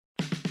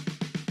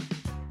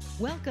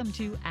Welcome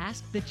to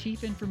Ask the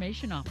Chief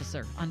Information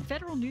Officer on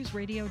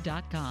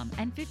federalnewsradio.com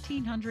and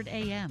 1500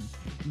 AM.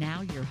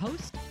 Now your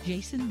host,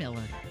 Jason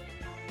Miller.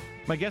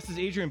 My guest is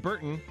Adriane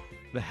Burton,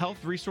 the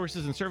Health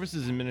Resources and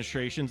Services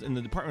Administrations in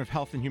the Department of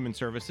Health and Human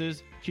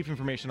Services, Chief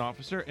Information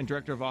Officer and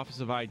Director of Office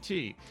of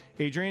IT.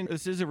 Adriane,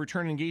 this is a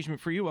return engagement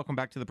for you. Welcome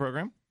back to the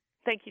program.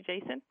 Thank you,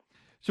 Jason.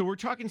 So we're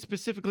talking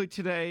specifically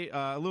today,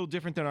 a little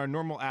different than our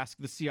normal Ask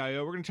the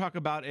CIO. We're going to talk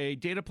about a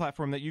data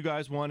platform that you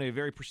guys won a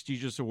very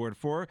prestigious award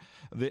for.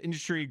 The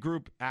industry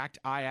group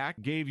IAC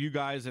gave you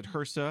guys at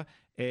HRSA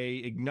a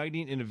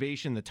Igniting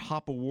Innovation, the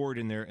top award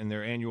in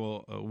their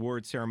annual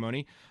award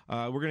ceremony.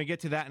 We're going to get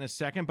to that in a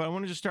second, but I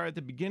want to just start at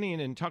the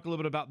beginning and talk a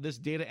little bit about this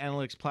data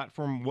analytics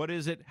platform. What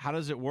is it? How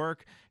does it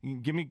work?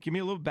 Give me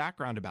a little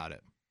background about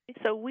it.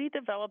 So we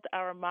developed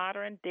our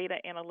modern data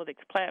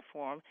analytics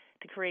platform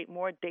to create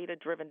more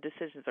data-driven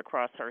decisions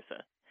across HRSA.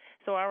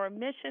 So our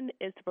mission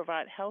is to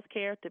provide health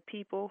care to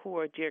people who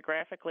are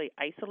geographically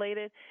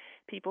isolated,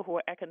 people who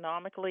are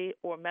economically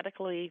or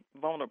medically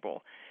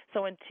vulnerable.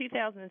 So in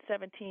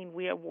 2017,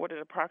 we awarded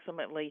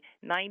approximately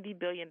 $90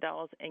 billion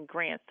in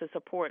grants to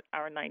support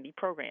our 90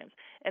 programs.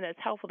 And it's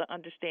helpful to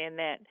understand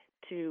that,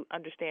 to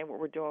understand what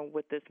we're doing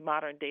with this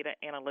modern data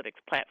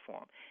analytics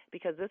platform,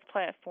 because this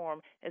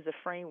platform is a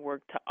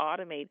framework to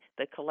automate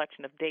the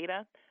collection of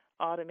data,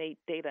 automate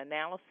data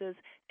analysis,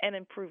 and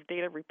improve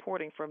data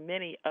reporting for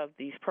many of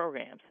these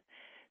programs.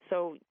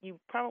 So you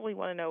probably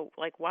want to know,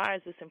 why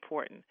is this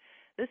important?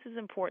 This is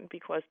important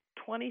because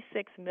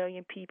 26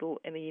 million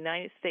people in the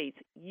United States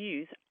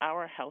use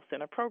our health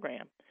center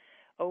program.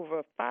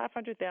 Over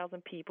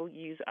 500,000 people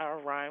use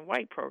our Ryan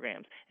White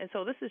programs. And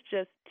so this is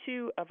just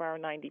two of our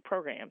 90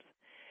 programs.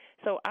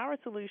 So our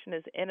solution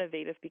is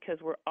innovative because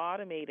we're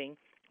automating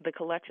the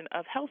collection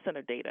of health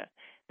center data.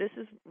 This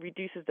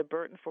reduces the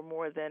burden for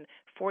more than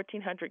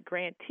 1,400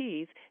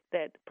 grantees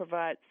that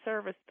provide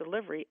service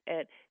delivery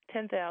at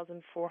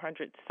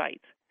 10,400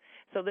 sites.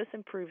 So this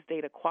improves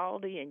data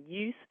quality and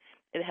use.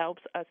 It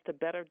helps us to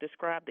better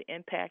describe the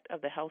impact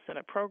of the health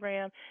center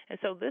program. And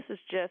so this is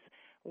just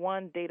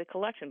one data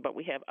collection, but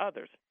we have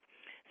others.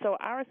 So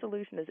our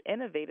solution is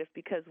innovative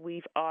because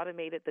we've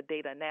automated the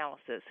data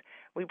analysis.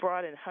 We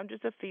brought in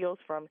hundreds of fields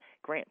from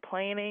grant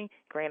planning,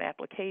 grant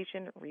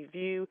application,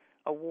 review,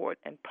 award,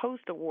 and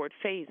post-award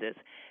phases.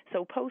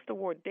 So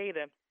post-award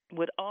data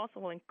would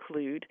also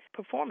include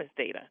performance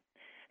data.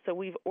 So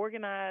we've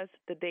organized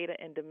the data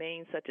in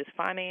domains such as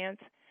finance,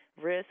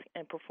 risk,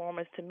 and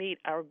performance to meet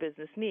our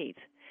business needs.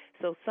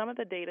 So some of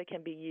the data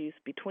can be used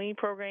between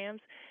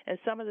programs, and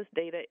some of this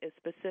data is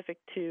specific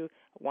to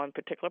one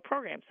particular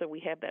program. So we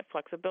have that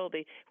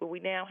flexibility where we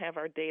now have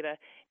our data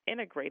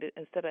integrated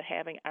instead of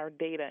having our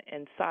data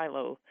in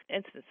silo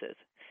instances.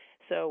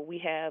 So we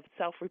have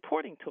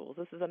self-reporting tools.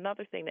 This is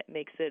another thing that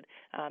makes it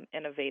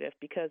innovative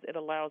because it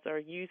allows our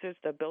users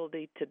the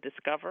ability to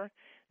discover,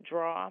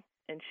 draw,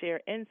 and share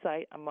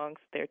insight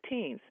amongst their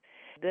teams.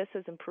 This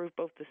has improved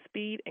both the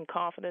speed and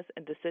confidence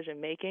in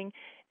decision-making.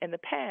 In the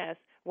past,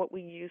 what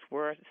we used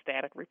were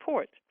static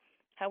reports.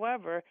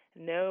 However,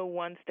 no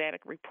one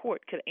static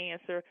report could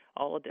answer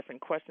all the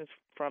different questions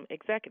from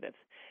executives.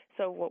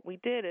 So what we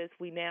did is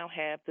we now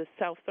have the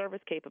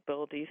self-service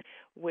capabilities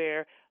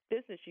where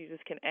business users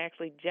can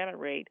actually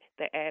generate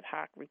the ad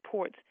hoc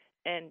reports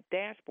and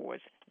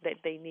dashboards that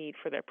they need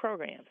for their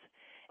programs.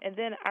 And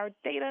then our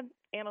data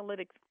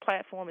analytics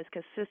platform is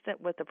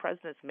consistent with the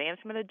President's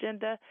management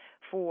agenda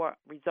for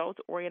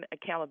results-oriented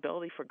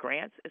accountability for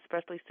grants,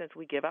 especially since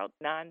we give out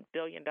 $9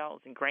 billion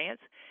in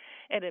grants.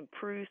 It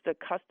improves the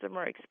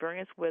customer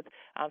experience with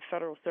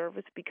federal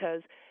service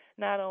because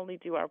not only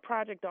do our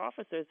project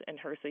officers in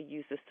HRSA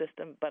use the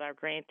system, but our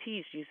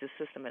grantees use the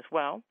system as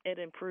well. It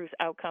improves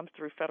outcomes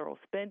through federal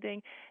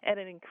spending, and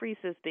it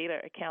increases data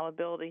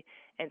accountability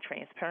and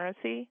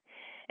transparency.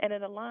 And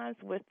it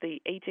aligns with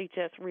the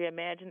HHS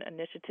Reimagine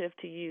initiative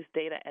to use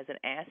data as an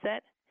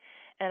asset.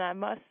 And I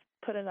must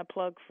put in a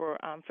plug for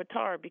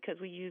FTAR because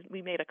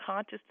we made a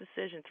conscious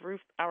decision through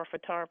our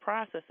FTAR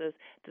processes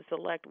to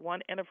select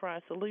one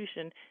enterprise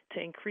solution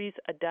to increase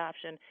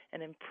adoption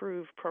and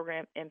improve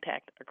program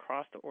impact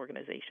across the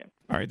organization.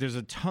 All right, there's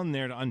a ton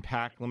there to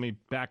unpack. Let me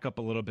back up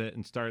a little bit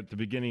and start at the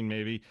beginning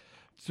maybe.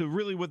 So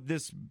really what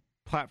this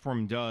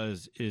platform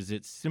does is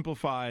it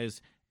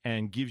simplifies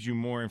and gives you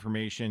more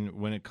information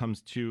when it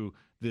comes to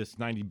this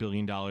 $90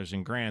 billion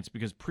in grants,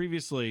 because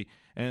previously,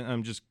 and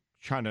I'm just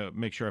trying to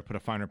make sure I put a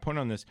finer point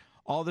on this,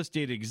 all this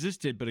data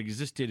existed, but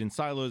existed in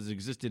silos,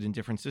 existed in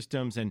different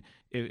systems. And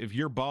if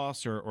your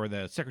boss or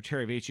the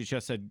secretary of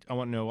HHS said, I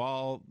want to know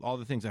all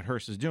the things that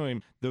HRSA is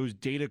doing, those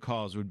data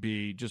calls would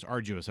be just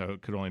arduous, I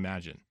could only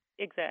imagine.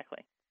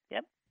 Exactly.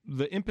 Yep.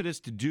 The impetus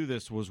to do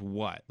this was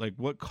what?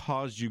 What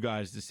caused you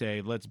guys to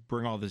say, let's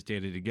bring all this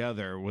data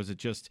together? Was it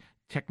just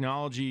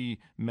technology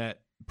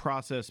met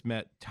process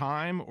met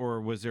time, or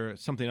was there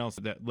something else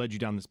that led you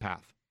down this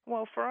path?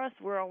 Well, for us,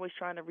 we're always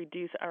trying to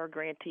reduce our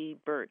grantee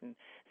burden.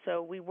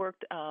 So we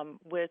worked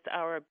with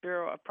our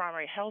Bureau of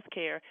Primary Health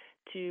Care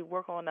to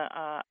work on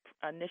an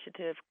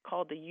initiative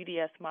called the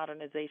UDS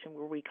Modernization,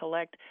 where we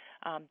collect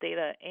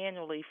data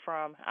annually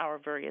from our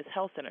various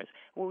health centers.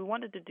 What we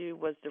wanted to do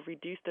was to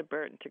reduce the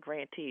burden to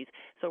grantees.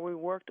 So we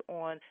worked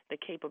on the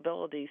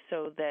capabilities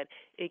so that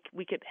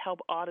we could help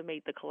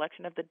automate the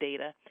collection of the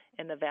data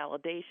and the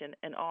validation,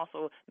 and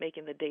also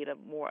making the data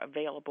more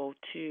available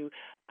to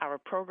our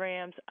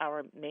programs,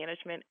 our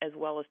management, as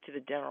well as to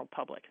the general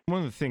public. One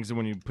of the things that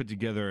when you put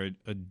together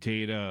a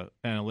data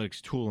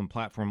analytics tool and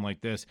platform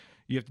like this,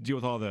 you have to deal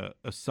with all the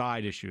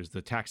side issues,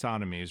 the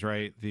taxonomies,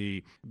 right?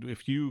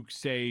 If you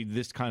say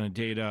this kind of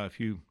data,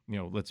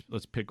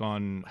 let's pick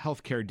on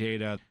healthcare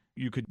data,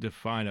 you could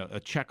define a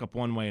checkup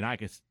one way, and I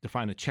could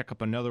define a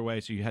checkup another way.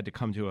 So you had to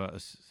come to a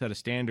set of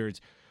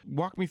standards.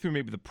 Walk me through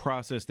maybe the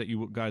process that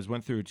you guys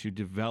went through to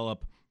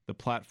develop the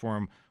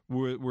platform.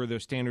 Were there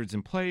standards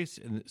in place,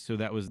 and so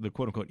that was the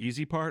quote-unquote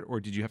easy part, or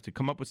did you have to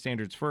come up with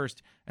standards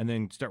first and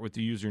then start with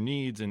the user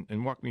needs,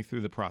 and walk me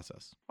through the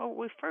process? Well,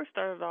 we first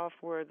started off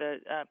where the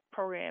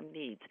program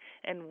needs,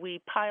 and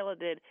we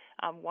piloted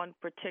one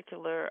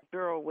particular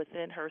bureau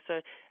within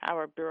HRSA,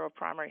 our Bureau of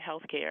Primary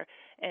Health Care,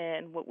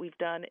 and what we've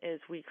done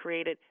is we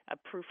created a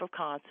proof of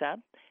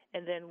concept.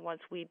 And then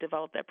once we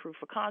develop that proof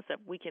of concept,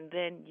 we can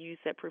then use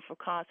that proof of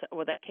concept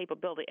or that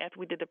capability. After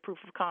we did the proof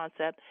of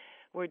concept,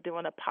 we're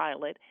doing a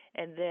pilot,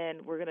 and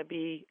then we're going to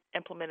be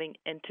implementing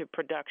into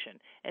production.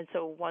 And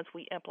so once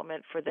we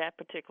implement for that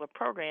particular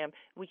program,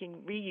 we can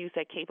reuse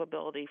that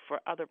capability for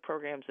other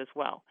programs as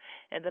well.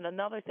 And then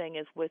another thing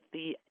is with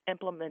the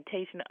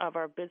implementation of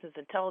our business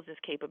intelligence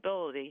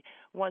capability,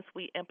 once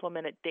we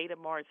implemented data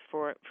marts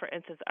for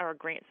instance, our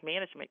grants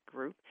management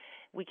group,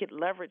 we could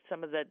leverage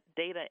some of the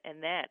data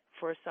in that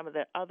for some of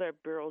the other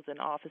bureaus and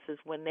offices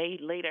when they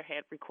later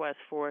had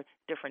requests for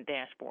different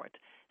dashboards.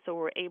 So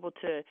we're able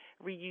to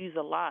reuse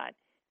a lot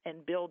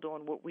and build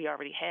on what we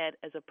already had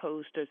as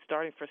opposed to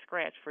starting from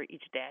scratch for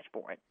each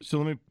dashboard. So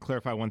let me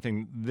clarify one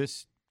thing.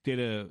 This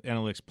data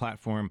analytics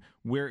platform,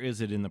 where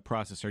is it in the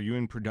process? Are you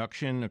in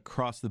production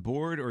across the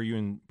board, or are you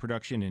in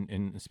production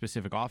in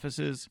specific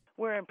offices?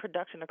 We're in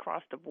production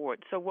across the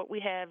board. So what we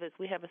have is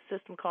we have a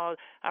system called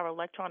our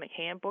electronic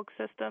handbook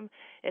system.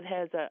 It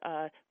has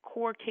a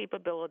core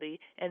capability,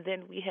 and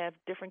then we have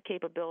different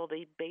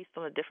capability based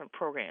on the different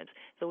programs.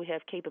 So we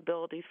have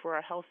capabilities for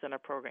our health center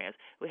programs.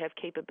 We have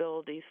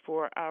capabilities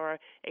for our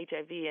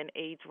HIV and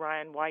AIDS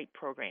Ryan White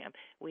program.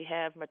 We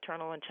have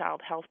maternal and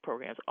child health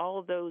programs. All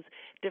of those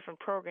different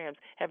programs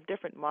have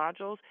different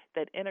modules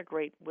that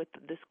integrate with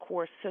this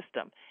core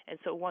system. And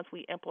so once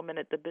we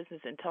implemented the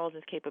business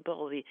intelligence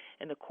capability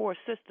in the core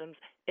systems,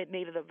 it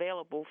made it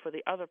available for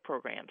the other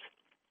programs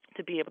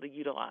to be able to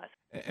utilize.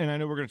 And I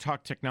know we're going to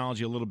talk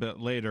technology a little bit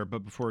later,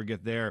 but before we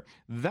get there,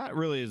 that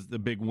really is the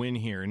big win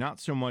here. Not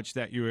so much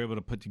that you were able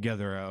to put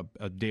together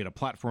a data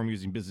platform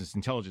using business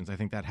intelligence. I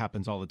think that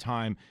happens all the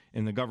time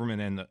in the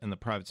government and the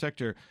private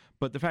sector.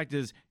 But the fact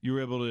is you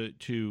were able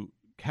to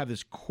have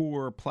this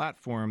core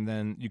platform,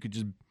 then you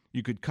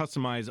could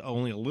customize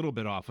only a little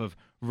bit off of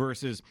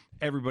versus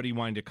everybody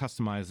wanting to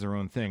customize their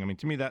own thing. I mean,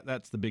 to me,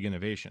 that's the big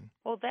innovation.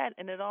 Well, that,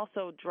 and it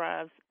also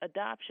drives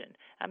adoption.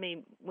 I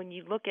mean, when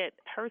you look at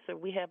HRSA,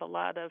 we have a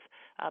lot of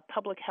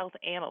public health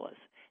analysts.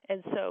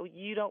 And so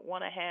you don't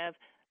want to have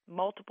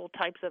multiple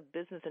types of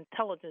business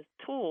intelligence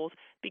tools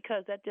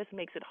because that just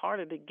makes it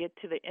harder to get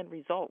to the end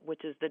result,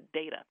 which is the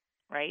data.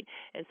 Right?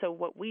 And so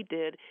what we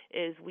did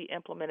is we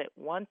implemented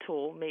one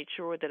tool, made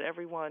sure that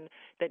everyone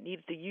that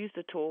needed to use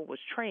the tool was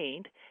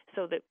trained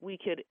so that we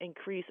could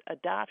increase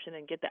adoption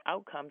and get the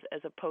outcomes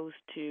as opposed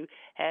to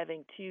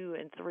having 2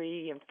 and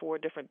 3 and 4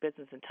 different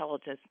business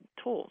intelligence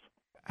tools.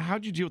 How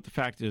do you deal with the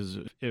fact is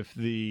if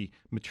the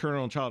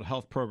maternal and child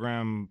health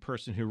program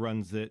person who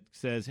runs it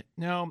says,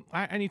 no,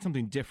 I need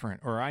something different,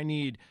 or I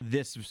need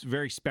this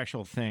very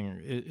special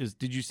thing?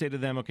 Did you say to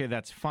them, okay,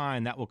 that's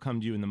fine, that will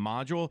come to you in the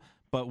module,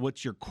 but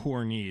what's your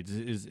core needs?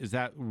 Is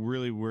that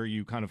really where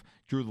you kind of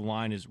drew the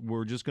line, is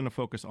we're just going to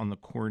focus on the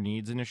core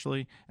needs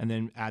initially and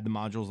then add the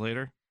modules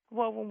later?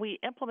 Well, when we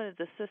implemented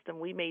the system,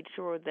 we made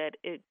sure that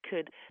it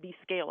could be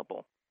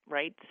scalable,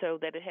 right? So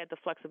that it had the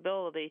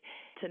flexibility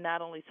to not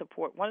only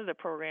support one of the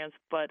programs,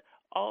 but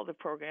all the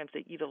programs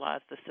that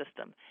utilize the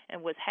system.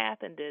 And what's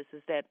happened is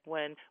that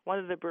when one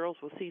of the bureaus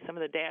will see some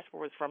of the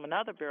dashboards from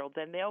another bureau,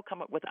 then they'll come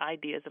up with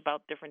ideas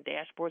about different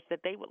dashboards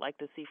that they would like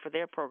to see for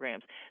their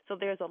programs. So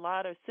there's a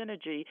lot of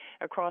synergy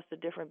across the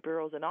different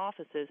bureaus and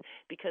offices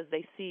because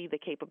they see the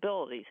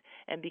capabilities.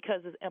 And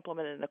because it's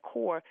implemented in the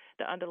core,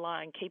 the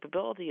underlying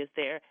capability is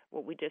there.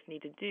 What we just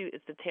need to do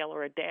is to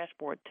tailor a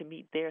dashboard to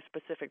meet their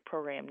specific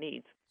program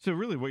needs. So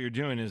really what you're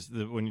doing is,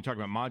 when you talk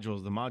about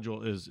modules, the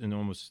module is in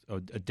almost a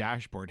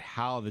dashboard,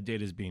 how the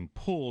data is being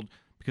pulled,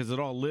 because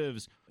it all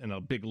lives in a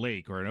big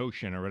lake or an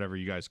ocean or whatever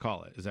you guys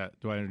call it.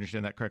 Do I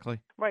understand that correctly?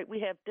 Right. We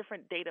have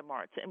different data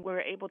marts, and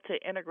we're able to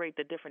integrate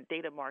the different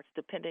data marts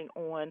depending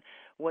on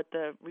what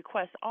the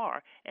requests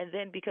are. And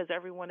then because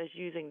everyone is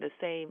using the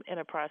same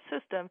enterprise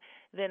system,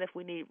 then if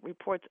we need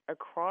reports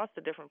across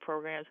the different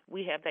programs,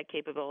 we have that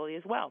capability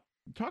as well.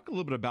 Talk a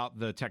little bit about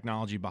the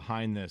technology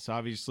behind this.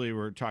 Obviously,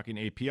 we're talking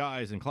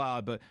APIs and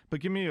cloud, but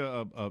give me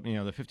a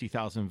the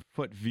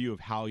 50,000-foot view of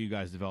how you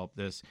guys developed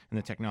this and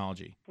the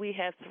technology. We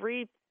have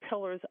three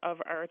pillars of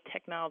our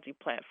technology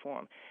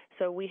platform.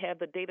 So we have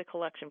the data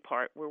collection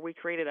part, where we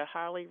created a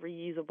highly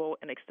reusable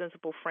and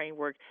extensible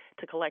framework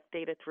to collect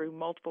data through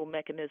multiple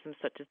mechanisms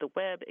such as the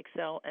web,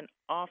 Excel, and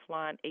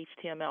offline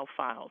HTML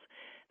files.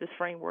 This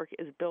framework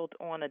is built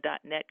on a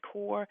 .NET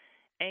Core,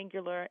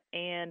 Angular,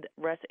 and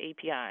REST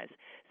APIs.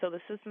 So the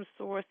system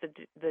stores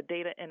the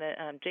data in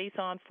a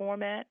JSON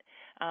format.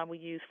 We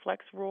use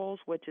Flex rules,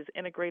 which is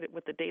integrated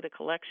with the data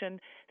collection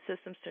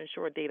systems to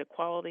ensure data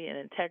quality and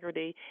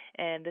integrity.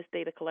 And this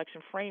data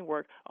collection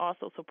framework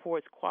also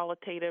supports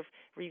qualitative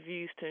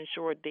reviews to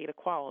ensure data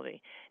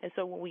quality. And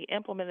so when we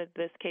implemented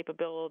this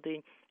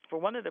capability for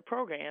one of the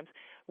programs,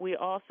 we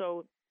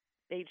also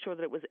made sure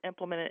that it was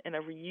implemented in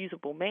a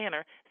reusable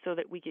manner so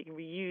that we can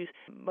reuse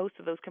most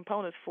of those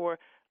components for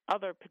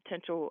other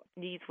potential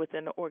needs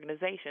within the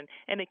organization,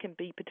 and it can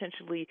be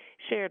potentially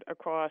shared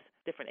across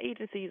different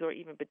agencies or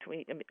even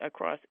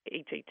across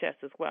HHS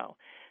as well.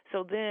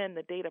 So then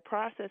the data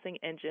processing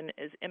engine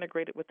is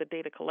integrated with the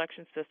data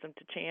collection system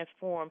to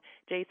transform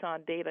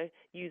JSON data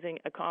using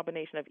a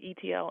combination of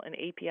ETL and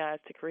APIs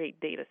to create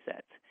data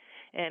sets.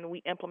 And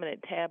we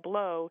implemented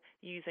Tableau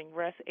using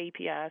REST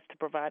APIs to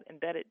provide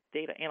embedded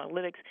data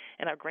analytics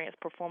in our grants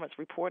performance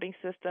reporting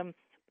system.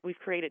 We've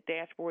created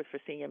dashboards for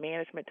senior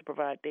management to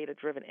provide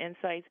data-driven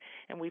insights,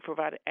 and we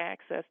provided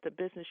access to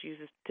business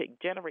users to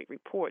generate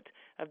reports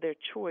of their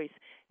choice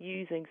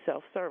using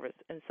self-service.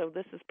 And so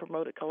this has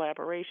promoted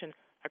collaboration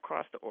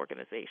across the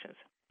organizations.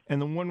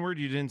 And the one word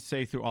you didn't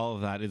say through all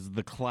of that is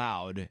the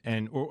cloud.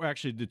 Or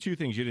actually, the two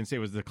things you didn't say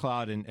was the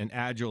cloud and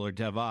Agile or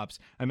DevOps.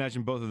 I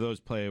imagine both of those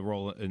play a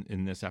role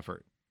in this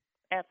effort.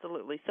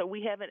 Absolutely. So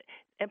we haven't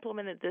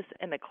implemented this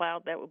in the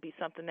cloud. That would be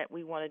something that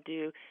we want to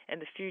do in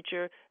the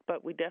future,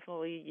 but we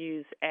definitely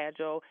use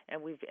Agile,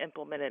 and we've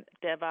implemented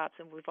DevOps,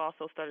 and we've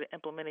also started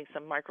implementing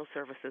some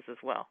microservices as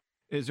well.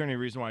 Is there any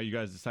reason why you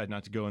guys decided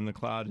not to go in the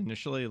cloud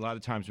initially? A lot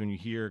of times when you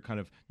hear kind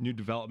of new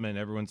development,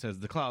 everyone says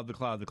the cloud, the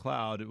cloud, the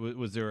cloud.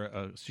 Was there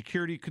a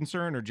security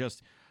concern, or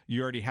just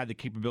you already had the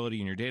capability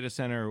in your data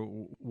center?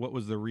 What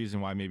was the reason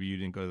why maybe you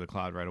didn't go to the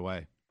cloud right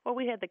away? Well,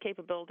 we had the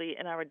capability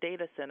in our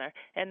data center,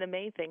 and the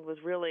main thing was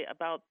really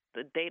about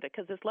the data,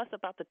 because it's less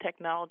about the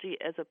technology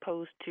as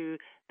opposed to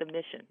the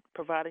mission,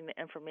 providing the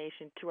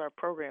information to our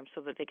programs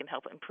so that they can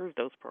help improve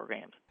those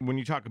programs. When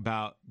you talk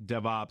about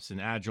DevOps and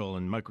Agile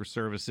and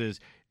microservices,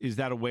 is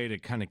that a way to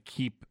kind of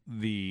keep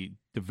the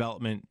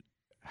development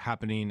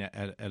happening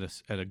at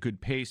a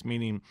good pace?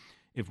 Meaning,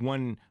 if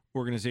one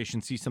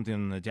organization sees something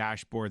on the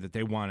dashboard that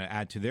they want to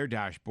add to their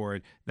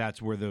dashboard,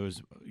 that's where those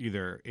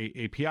either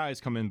APIs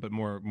come in, but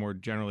more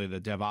generally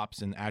the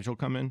DevOps and Agile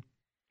come in?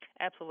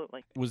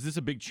 Absolutely. Was this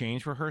a big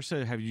change for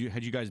HRSA? Had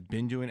you guys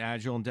been doing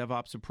Agile and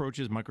DevOps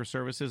approaches,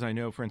 microservices? I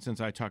know, for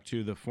instance, I talked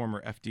to the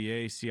former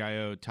FDA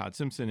CIO, Todd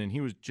Simpson, and he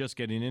was just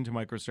getting into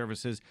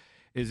microservices.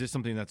 Is this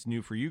something that's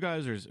new for you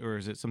guys, or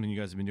is it something you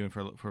guys have been doing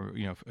for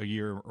a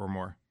year or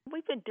more?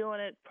 We've been doing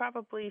it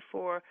probably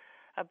for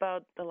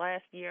about the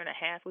last year and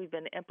a half. We've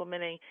been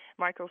implementing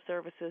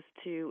microservices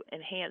to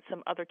enhance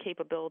some other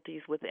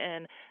capabilities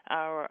within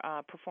our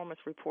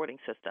performance reporting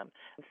system,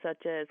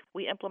 such as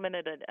we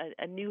implemented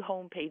a new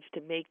homepage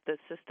to make the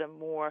system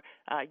more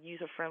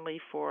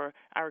user-friendly for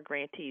our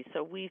grantees.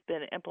 So we've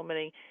been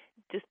implementing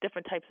just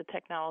different types of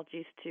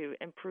technologies to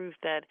improve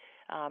that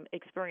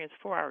experience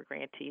for our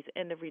grantees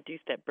and to reduce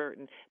that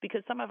burden,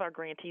 because some of our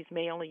grantees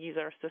may only use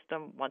our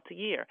system once a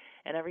year,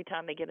 and every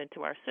time they get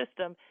into our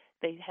system,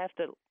 they have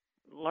to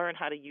learn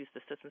how to use the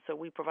system. So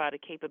we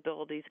provided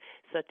capabilities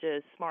such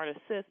as Smart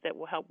Assist that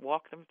will help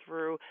walk them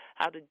through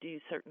how to do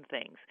certain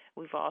things.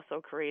 We've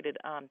also created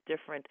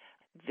different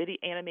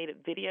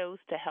animated videos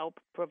to help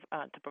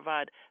to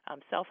provide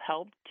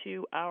self-help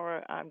to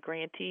our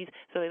grantees,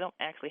 so they don't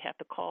actually have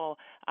to call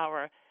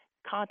our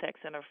contact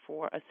center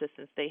for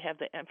assistance. They have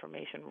the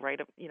information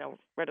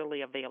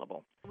readily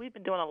available. We've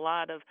been doing a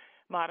lot of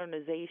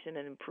modernization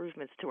and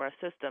improvements to our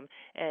system,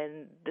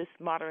 and this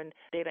modern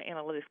data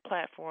analytics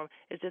platform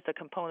is just a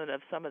component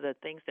of some of the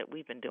things that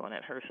we've been doing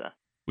at HRSA.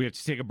 We have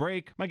to take a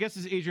break. My guest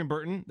is Adriane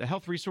Burton, the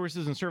Health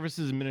Resources and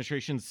Services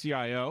Administration's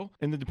CIO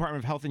in the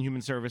Department of Health and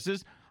Human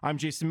Services. I'm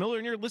Jason Miller,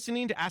 and you're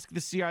listening to Ask the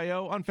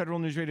CIO on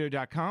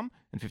federalnewsradio.com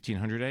and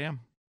 1500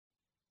 AM.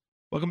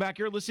 Welcome back.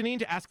 You're listening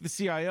to Ask the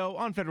CIO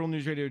on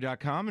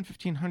federalnewsradio.com and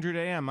 1500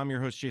 AM. I'm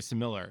your host, Jason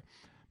Miller.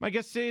 My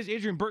guest today is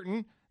Adriane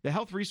Burton, the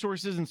Health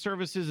Resources and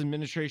Services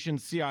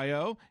Administration's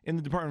CIO in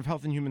the Department of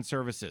Health and Human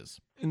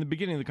Services. In the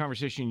beginning of the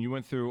conversation, you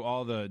went through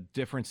all the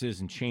differences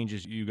and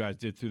changes you guys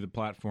did through the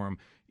platform,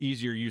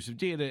 easier use of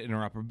data,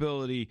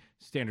 interoperability,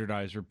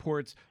 standardized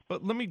reports.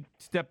 But let me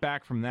step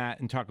back from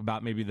that and talk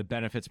about maybe the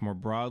benefits more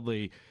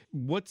broadly.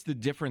 What's the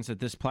difference that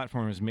this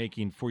platform is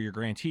making for your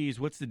grantees?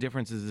 What's the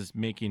difference is this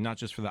making not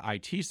just for the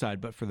IT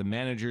side, but for the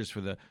managers, for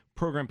the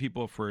program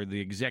people, for the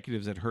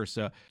executives at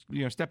HRSA?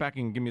 Step back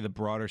and give me the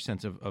broader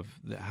sense of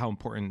how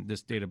important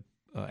this data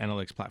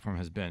analytics platform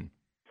has been.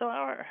 So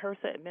our our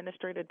HRSA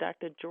administrator,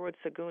 Dr. George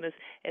Sagunas,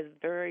 is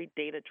very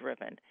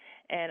data-driven,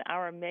 and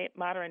our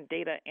modern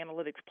data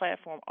analytics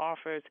platform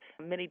offers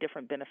many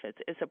different benefits.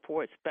 It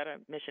supports better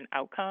mission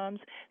outcomes,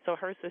 so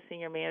HRSA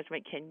senior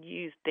management can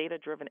use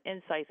data-driven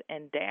insights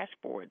and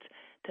dashboards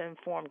to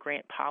inform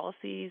grant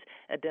policies,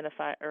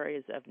 identify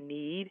areas of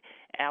need,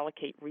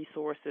 allocate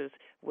resources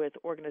with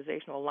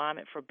organizational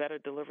alignment for better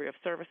delivery of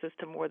services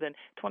to more than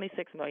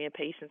 26 million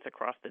patients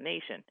across the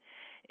nation.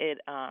 It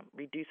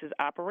reduces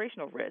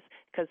operational risk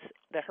because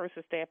the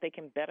HRSA staff, they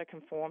can better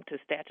conform to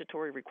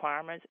statutory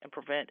requirements and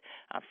prevent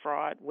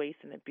fraud, waste,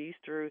 and abuse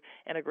through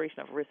integration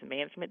of risk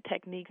management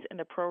techniques in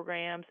the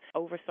programs,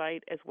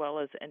 oversight, as well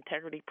as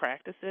integrity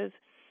practices.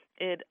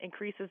 It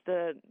increases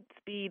the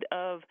speed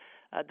of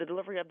the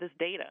delivery of this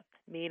data,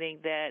 meaning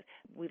that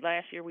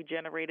last year we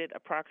generated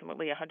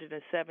approximately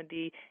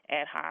 170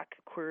 ad hoc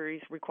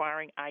queries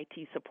requiring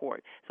IT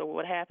support. So what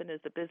would happen is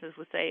the business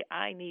would say,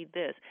 I need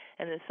this.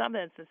 And in some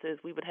instances,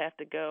 we would have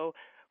to go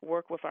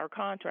work with our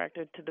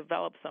contractor to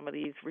develop some of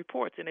these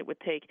reports, and it would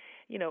take,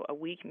 a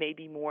week,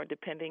 maybe more,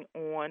 depending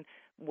on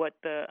what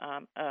the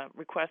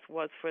request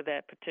was for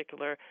that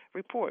particular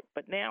report.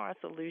 But now our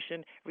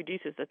solution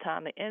reduces the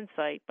time to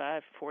insight by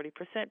 40%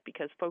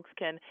 because folks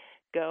can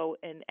go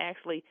and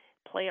actually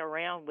play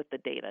around with the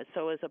data.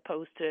 So as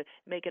opposed to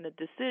making a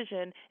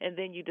decision and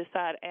then you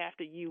decide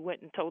after you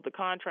went and told the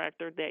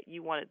contractor that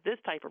you wanted this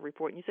type of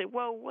report, and you say,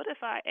 well, what if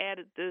I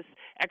added this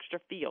extra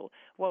field?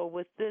 Well,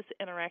 with this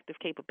interactive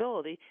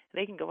capability,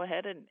 they can go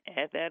ahead and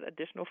add that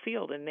additional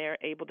field, and they're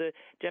able to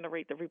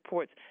generate the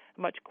reports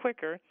much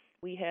quicker.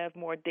 We have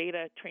more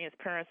data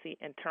transparency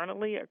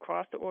internally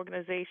across the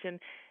organization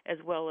as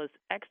well as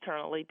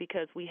externally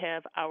because we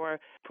have our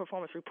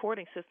performance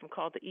reporting system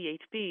called the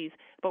EHBs,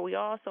 but we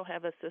also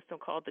have a system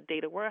called the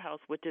data warehouse,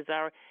 which is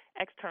our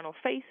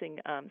external-facing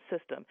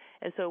system.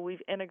 And so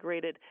we've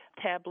integrated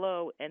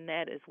Tableau in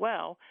that as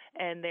well,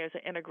 and there's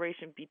an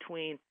integration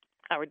between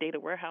our data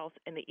warehouse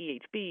and the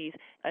EHBs.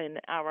 In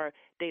our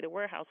data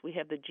warehouse, we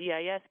have the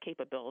GIS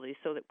capabilities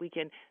so that we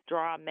can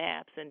draw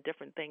maps and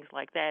different things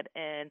like that.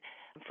 And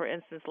for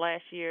instance,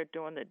 last year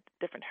during the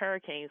different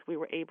hurricanes, we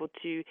were able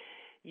to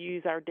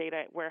use our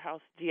data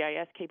warehouse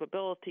GIS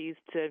capabilities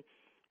to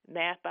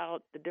map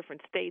out the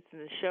different states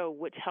and to show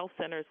which health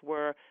centers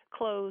were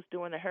closed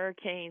during the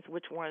hurricanes,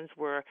 which ones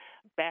were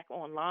back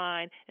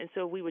online. And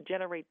so we would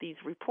generate these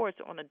reports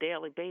on a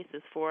daily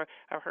basis for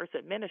our HRSA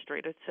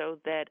administrators so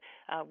that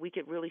we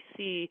could really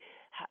see,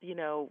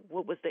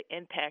 what was the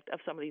impact of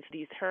some of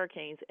these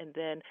hurricanes and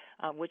then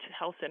which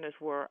health centers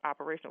were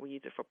operational. We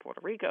used it for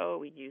Puerto Rico.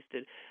 We used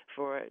it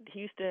for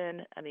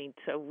Houston.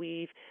 So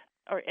we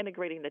are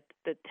integrating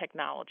the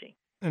technology.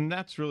 And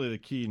that's really the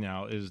key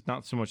now, is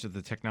not so much that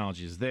the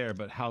technology is there,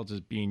 but how is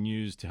it being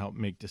used to help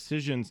make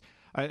decisions.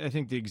 I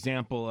think the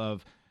example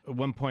of at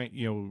one point,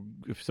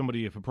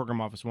 if a program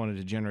office wanted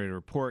to generate a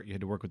report, you had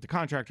to work with the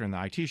contractor in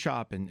the IT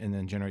shop and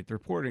then generate the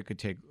report. It could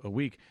take a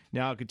week.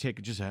 Now it could take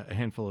just a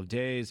handful of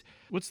days.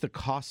 What's the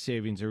cost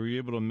savings? Are we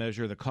able to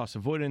measure the cost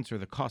avoidance or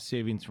the cost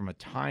savings from a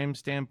time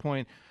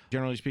standpoint,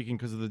 generally speaking,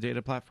 because of the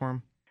data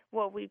platform?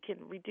 Well, we can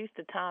reduce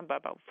the time by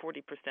about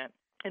 40%.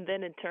 And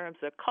then in terms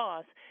of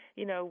cost,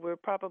 we're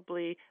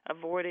probably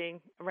avoiding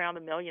around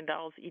 $1 million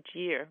each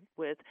year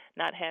with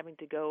not having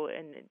to go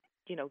and,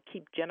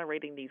 keep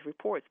generating these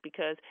reports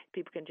because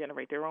people can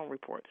generate their own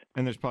reports.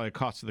 And there's probably a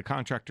cost to the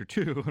contractor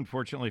too,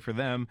 unfortunately for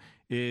them,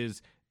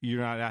 is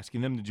you're not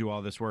asking them to do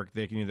all this work.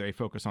 They can either A,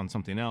 focus on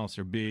something else,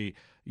 or B,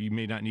 you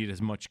may not need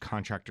as much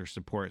contractor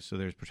support. So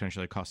there's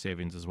potentially cost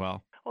savings as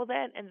well. Well,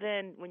 that, and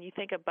then when you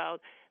think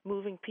about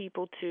moving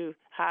people to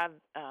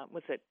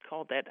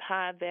that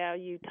high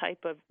value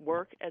type of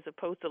work as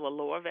opposed to the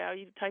lower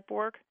value type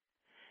work.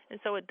 And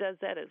so it does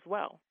that as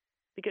well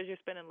because you're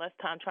spending less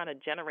time trying to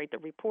generate the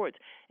reports.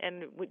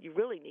 And what you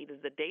really need is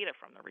the data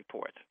from the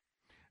reports.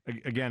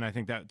 Again, I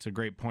think that's a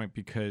great point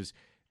because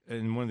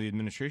and one of the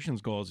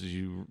administration's goals, as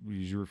you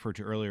referred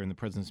to earlier in the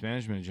President's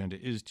Management Agenda,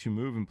 is to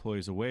move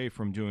employees away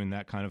from doing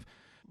that kind of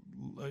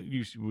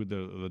use with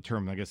the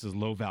term, I guess, is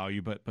low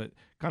value, but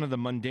kind of the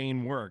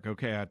mundane work.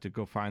 Okay, I have to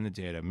go find the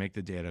data, make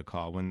the data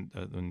call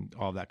when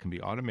all that can be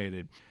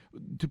automated.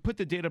 To put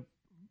the data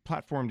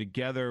platform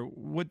together,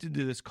 what did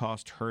this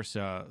cost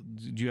HRSA?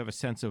 Do you have a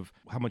sense of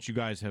how much you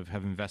guys have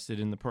invested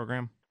in the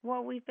program?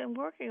 Well, we've been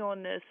working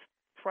on this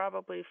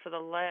probably for the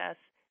last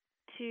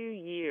 2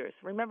 years.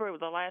 Remember, it was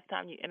the last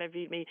time you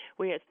interviewed me,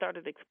 we had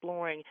started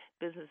exploring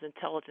business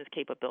intelligence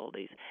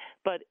capabilities.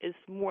 But it's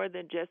more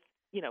than just,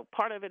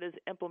 part of it is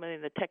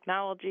implementing the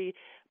technology.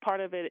 Part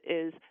of it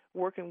is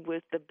working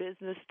with the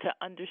business to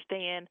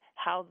understand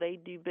how they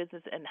do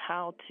business and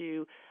how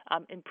to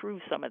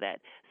improve some of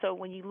that. So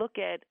when you look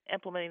at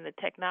implementing the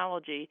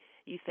technology,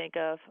 you think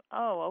of,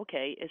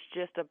 it's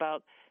just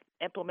about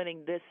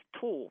implementing this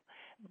tool.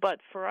 But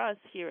for us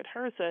here at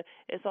HRSA,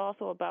 it's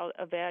also about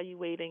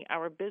evaluating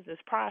our business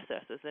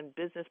processes and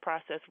business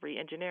process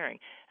reengineering.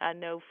 I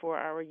know for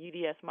our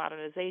UDS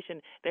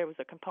modernization, there was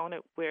a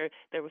component where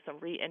there was some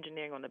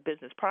reengineering on the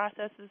business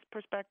processes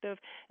perspective,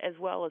 as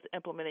well as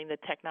implementing the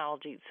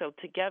technology. So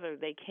together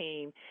they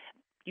came.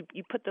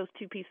 You put those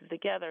two pieces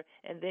together,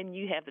 and then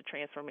you have the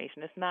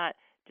transformation. It's not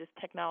just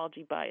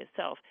technology by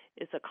itself.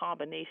 It's a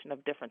combination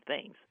of different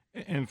things.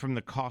 And from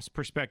the cost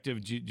perspective,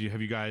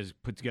 have you guys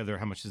put together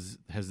how much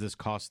has this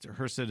cost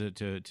HRSA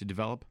to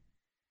develop?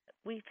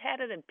 We've had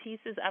it in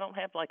pieces. I don't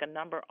have like a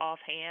number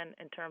offhand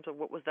in terms of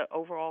what was the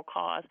overall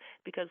cost,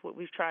 because what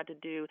we've tried to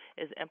do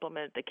is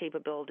implement the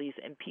capabilities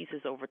in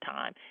pieces over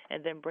time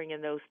and then bring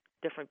in those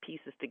different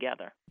pieces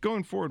together.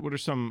 Going forward, what are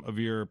some of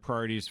your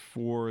priorities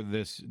for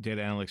this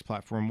data analytics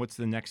platform? What's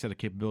the next set of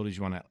capabilities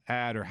you want to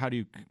add, or how do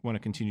you want to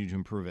continue to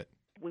improve it?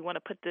 We want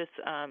to put this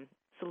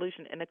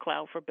solution in the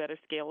cloud for better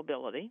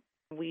scalability.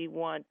 We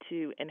want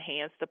to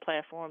enhance the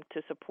platform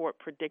to support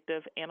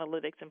predictive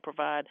analytics and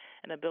provide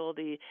an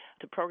ability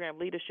to program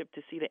leadership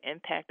to see the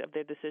impact of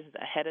their decisions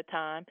ahead of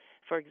time.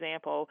 For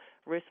example,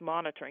 risk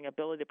monitoring,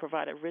 ability to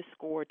provide a risk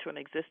score to an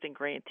existing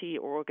grantee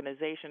or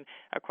organization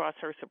across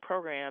HRSA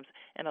programs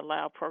and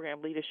allow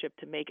program leadership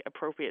to make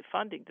appropriate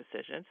funding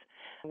decisions.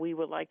 We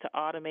would like to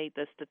automate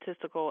the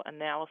statistical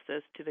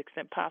analysis to the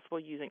extent possible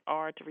using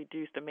R to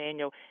reduce the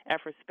manual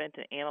effort spent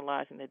in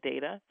analyzing the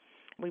data.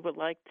 We would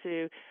like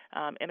to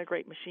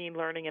integrate machine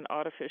learning and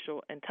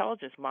artificial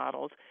intelligence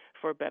models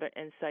for better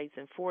insights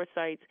and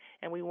foresights,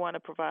 and we want to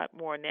provide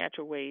more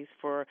natural ways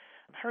for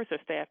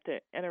HRSA staff to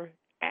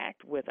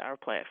interact with our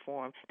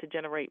platform to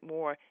generate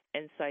more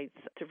insights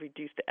to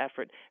reduce the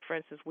effort. For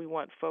instance, we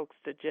want folks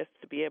to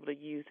be able to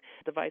use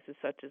devices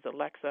such as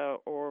Alexa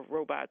or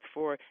robots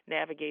for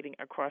navigating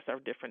across our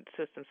different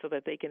systems so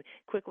that they can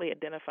quickly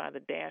identify the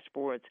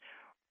dashboards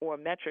or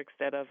metrics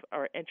that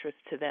are of interest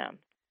to them.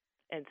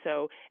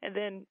 And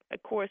then,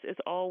 of course,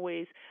 it's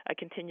always a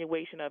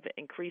continuation of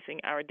increasing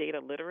our data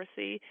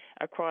literacy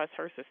across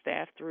HRSA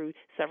staff through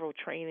several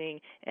training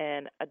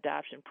and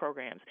adoption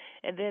programs.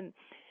 And then,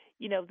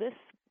 this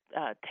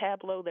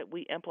Tableau that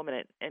we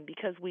implemented, and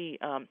because we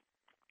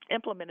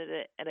implemented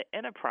it at an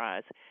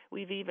enterprise,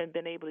 we've even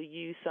been able to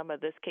use some of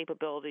this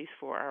capabilities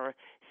for our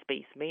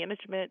space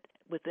management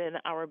within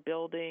our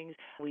buildings.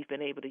 We've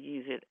been able to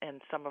use it in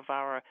some of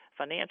our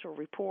financial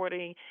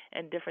reporting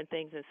and different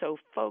things. And so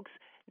folks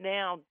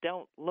now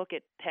don't look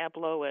at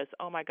Tableau as,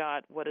 oh, my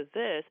God, what is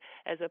this,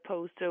 as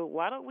opposed to,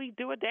 why don't we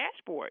do a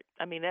dashboard?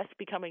 I mean, that's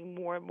becoming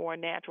more and more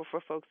natural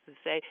for folks to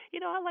say,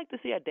 I'd like to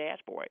see a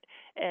dashboard.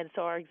 And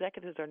so our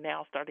executives are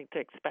now starting to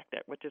expect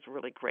that, which is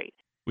really great.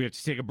 We have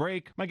to take a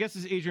break. My guest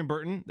is Adriane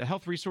Burton, the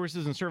Health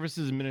Resources and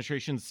Services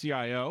Administration's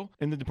CIO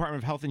in the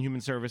Department of Health and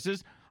Human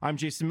Services. I'm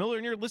Jason Miller,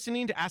 and you're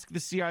listening to Ask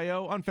the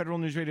CIO on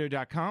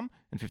federalnewsradio.com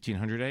and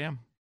 1500 AM.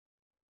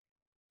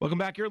 Welcome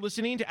back. You're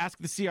listening to Ask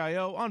the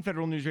CIO on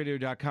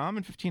federalnewsradio.com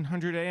and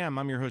 1500 AM.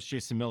 I'm your host,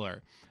 Jason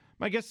Miller.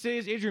 My guest today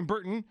is Adriane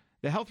Burton,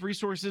 the Health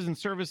Resources and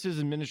Services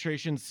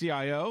Administration's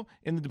CIO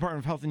in the Department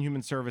of Health and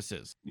Human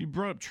Services. You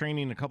brought up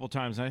training a couple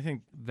times, and I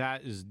think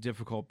that is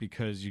difficult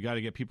because you got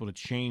to get people to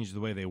change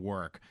the way they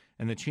work.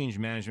 And the change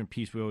management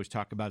piece we always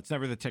talk about, it's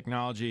never the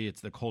technology,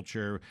 it's the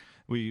culture.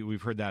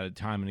 We've heard that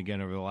time and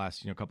again over the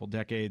last couple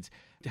decades.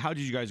 How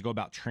did you guys go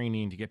about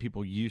training to get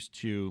people used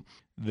to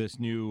this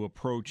new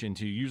approach and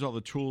to use all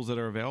the tools that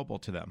are available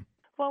to them?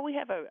 Well, we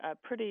have a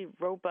pretty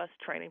robust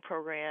training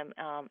program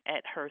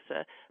at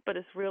HRSA, but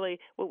it's really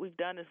what we've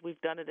done is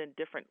we've done it in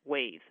different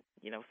ways.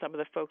 Some of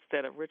the folks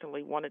that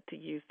originally wanted to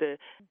use the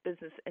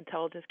business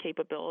intelligence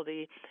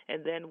capability,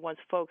 and then once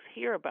folks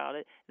hear about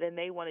it, then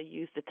they want to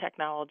use the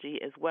technology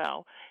as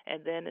well.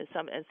 And then in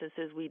some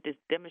instances, we just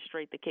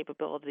demonstrate the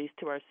capabilities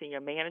to our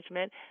senior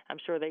management. I'm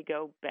sure they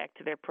go back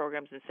to their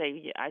programs and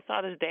say, I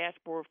saw this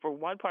dashboard for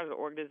one part of the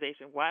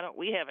organization. Why don't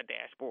we have a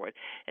dashboard?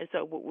 And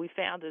so what we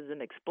found is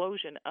an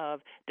explosion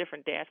of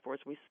different dashboards.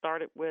 We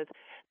started with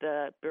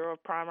the Bureau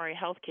of Primary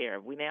Health Care.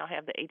 We now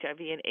have the HIV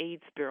and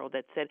AIDS Bureau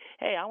that said,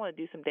 hey, I want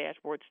to do some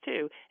dashboards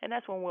too. And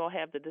that's when we'll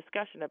have the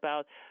discussion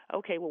about,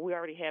 okay, well, we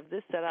already have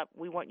this set up.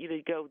 We want you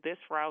to go this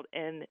route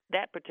and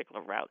that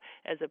particular route,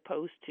 as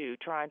opposed to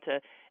trying to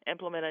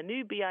implement a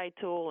new BI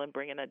tool and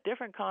bring in a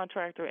different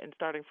contractor and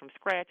starting from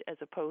scratch, as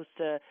opposed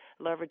to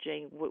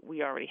leveraging what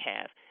we already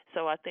have.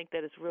 So I think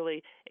that it's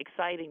really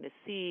exciting to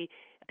see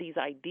these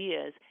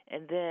ideas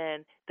and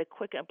then the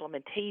quick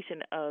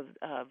implementation of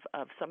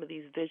some of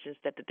these visions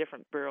that the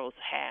different bureaus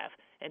have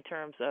in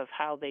terms of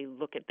how they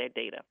look at their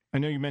data. I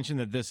know you mentioned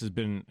that this has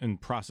been in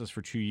process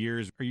for 2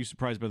 years. Are you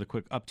surprised by the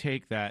quick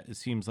uptake that it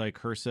seems like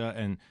HRSA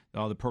and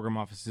all the program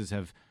offices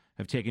have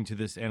taken to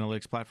this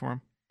analytics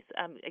platform?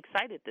 I'm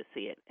excited to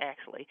see it,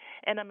 actually.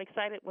 And I'm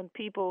excited when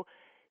people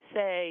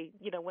say,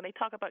 when they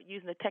talk about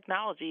using the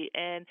technology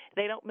and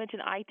they don't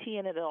mention IT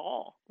in it at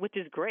all, which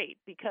is great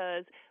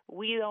because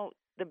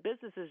the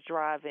business is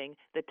driving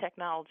the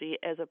technology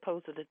as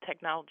opposed to the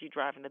technology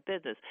driving the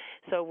business.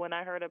 So when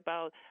I heard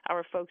about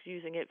our folks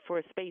using it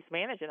for space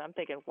management, I'm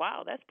thinking,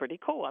 wow, that's pretty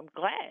cool. I'm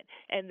glad.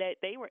 And that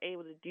they were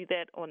able to do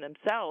that on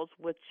themselves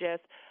with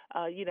just,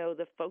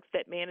 the folks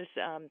that manage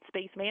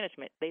space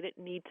management. They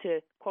didn't need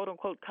to, quote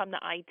unquote, come to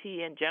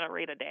IT and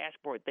generate a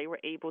dashboard. They were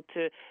able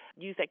to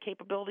use that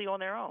capability on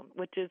their own,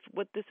 which is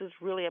what this is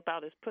really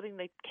about, is putting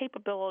the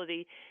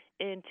capability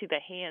into the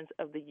hands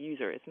of the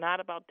user. It's not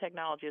about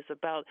technology. It's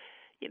about,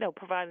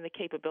 providing the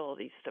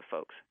capabilities to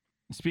folks.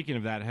 Speaking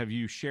of that, have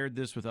you shared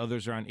this with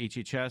others around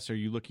HHS? Are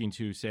you looking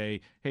to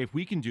say, hey, if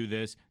we can do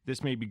this,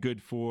 this may be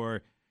good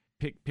for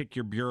pick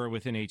your bureau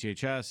within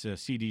HHS,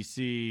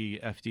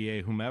 CDC,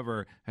 FDA,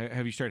 whomever?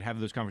 Have you started having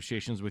those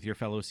conversations with your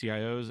fellow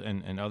CIOs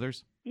and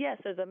others? Yes,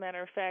 as a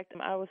matter of fact,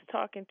 I was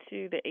talking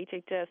to the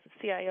HHS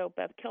CIO,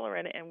 Beth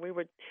Killeran, and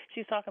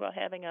she's talking about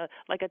having a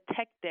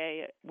tech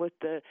day with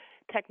the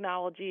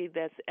technology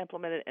that's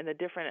implemented in the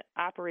different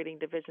operating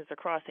divisions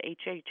across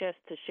HHS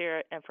to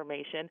share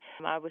information.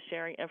 I was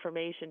sharing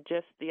information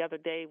just the other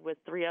day with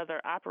 3 other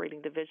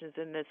operating divisions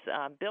in this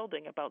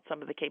building about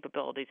some of the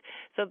capabilities.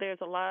 So there's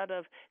a lot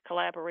of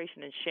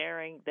collaboration and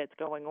sharing that's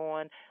going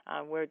on.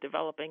 We're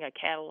developing a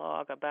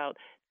catalog about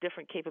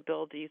different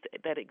capabilities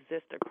that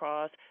exist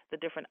across the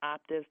different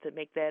optives to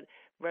make that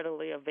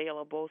readily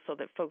available so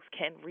that folks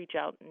can reach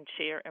out and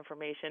share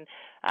information.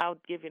 I'll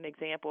give you an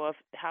example of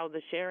how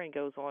the sharing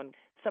goes on.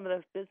 Some of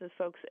the business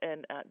folks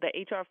and the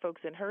HR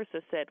folks in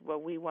HRSA said,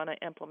 well, we want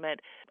to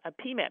implement a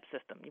PMAP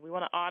system. We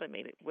want to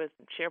automate it with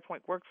SharePoint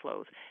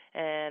workflows.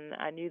 And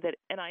I knew that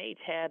NIH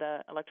had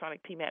an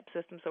electronic PMAP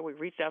system, so we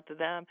reached out to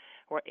them,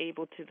 were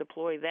able to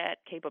deploy that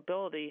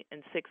capability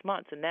in 6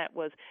 months. And that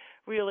was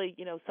really,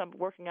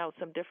 working out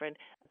some different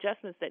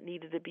adjustments that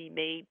needed to be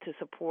made to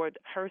support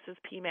HRSA's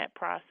PMAP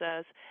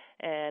process.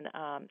 And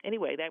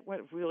anyway, that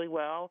went really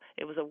well.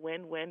 It was a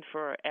win-win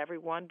for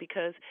everyone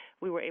because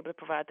we were able to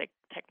provide that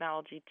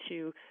technology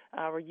to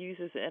our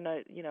users in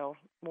a,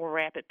 more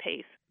rapid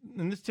pace.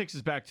 And this takes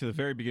us back to the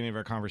very beginning of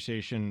our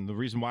conversation. The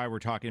reason why we're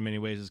talking in many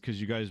ways is because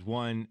you guys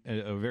won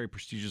a very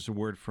prestigious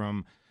award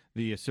from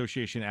the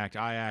Association ACT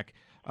IAC,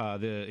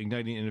 the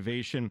Igniting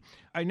Innovation.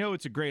 I know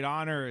it's a great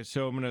honor,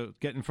 so I'm going to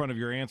get in front of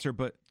your answer,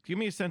 but give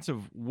me a sense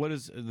of what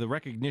is the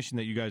recognition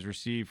that you guys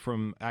receive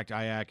from ACT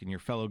IAC and your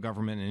fellow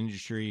government and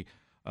industry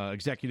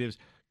executives.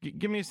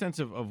 Give me a sense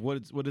of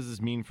what does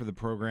this mean for the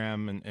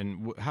program,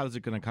 and how is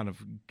it going to kind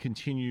of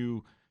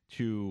continue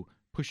to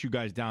push you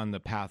guys down the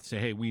path, say,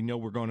 hey, we know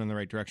we're going in the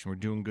right direction, we're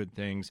doing good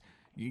things.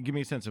 Give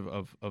me a sense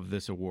of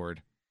this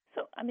award.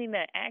 So,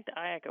 the ACT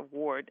IAC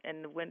award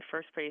and the win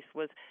first place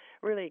was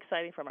really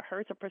exciting from a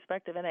HRSA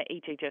perspective and an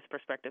HHS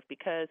perspective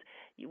because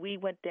we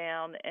went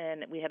down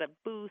and we had a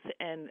booth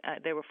and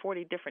there were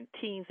 40 different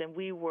teams and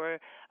we were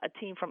a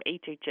team from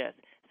HHS.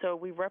 So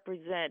we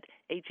represent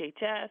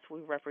HHS,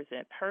 we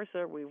represent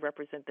HRSA, we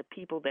represent the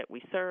people that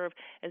we serve.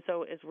 And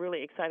so it's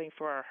really exciting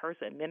for our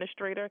HRSA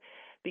administrator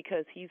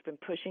because he's been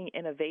pushing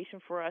innovation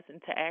for us,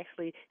 and to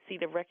actually see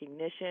the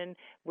recognition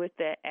with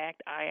that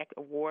ACT IAC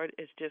award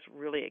is just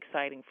really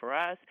exciting for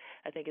us.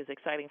 I think it's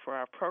exciting for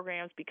our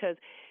programs because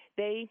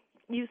they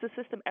use the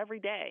system every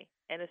day,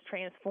 and it's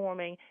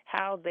transforming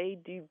how they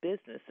do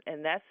business,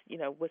 and that's,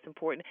 what's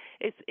important.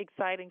 It's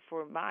exciting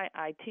for my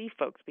IT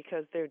folks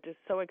because they're just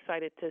so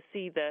excited to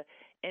see the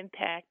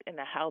impact and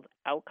the health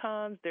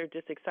outcomes. They're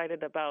just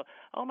excited about,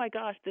 oh my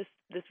gosh, this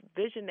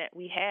vision that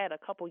we had a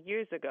couple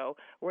years ago,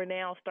 we're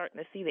now starting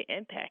to see the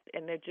impact,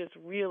 and they're just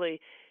really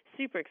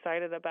super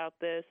excited about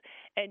this.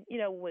 And,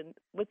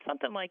 with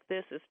something like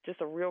this, it's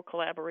just a real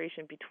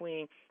collaboration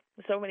between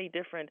so many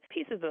different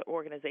pieces of the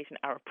organization,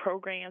 our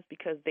programs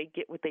because they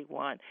get what they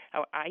want,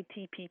 our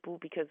IT people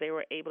because they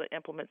were able to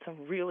implement some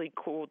really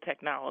cool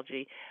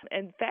technology.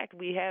 In fact,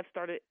 we have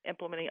started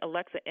implementing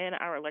Alexa in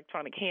our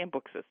electronic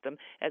handbook system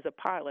as a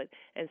pilot,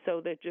 and so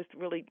they're just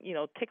really,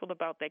 tickled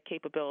about that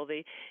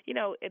capability.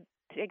 It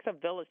takes a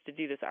village to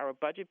do this. Our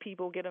budget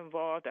people get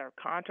involved, our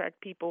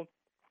contract people,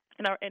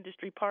 and our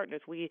industry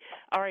partners.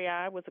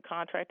 REI was a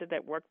contractor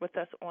that worked with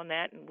us on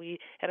that, and we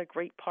had a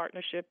great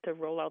partnership to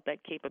roll out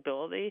that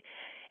capability.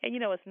 And,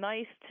 it's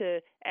nice to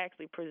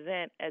actually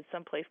present at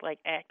some place like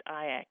ACT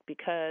IAC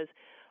because,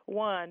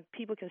 one,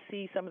 people can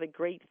see some of the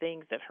great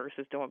things that HRSA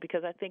is doing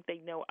because I think they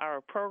know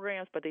our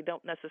programs, but they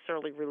don't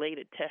necessarily relate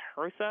it to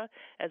HRSA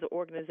as an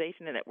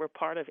organization and that we're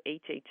part of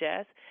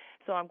HHS.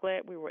 So I'm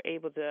glad we were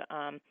able to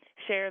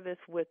share this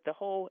with the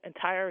whole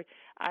entire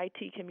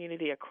IT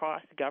community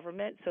across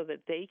government so that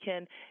they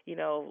can,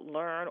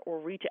 learn or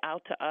reach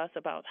out to us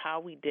about how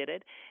we did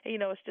it.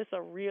 And, it's just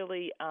a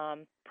really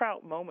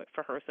proud moment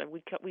for HRSA.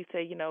 We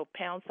say, #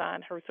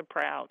 HRSA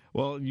proud.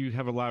 Well, you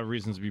have a lot of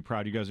reasons to be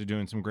proud. You guys are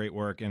doing some great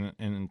work,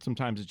 and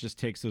sometimes it just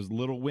takes those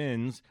little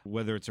wins,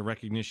 whether it's a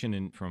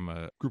recognition from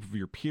a group of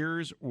your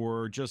peers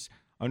or just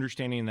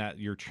understanding that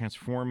you're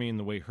transforming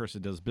the way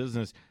HRSA does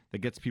business, that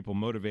gets people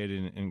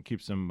motivated and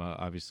keeps them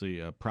obviously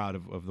proud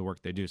of the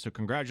work they do. So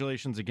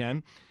congratulations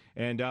again.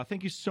 And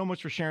thank you so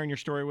much for sharing your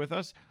story with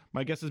us.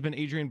 My guest has been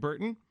Adriane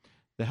Burton,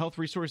 the Health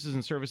Resources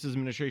and Services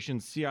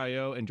Administration's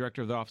CIO and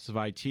Director of the Office of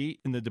IT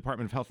in the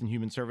Department of Health and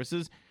Human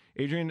Services.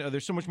 Adriane,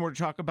 there's so much more to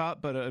talk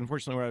about, but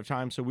unfortunately we're out of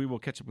time, so we will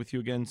catch up with you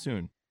again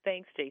soon.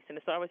 Thanks, Jason.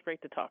 It's always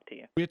great to talk to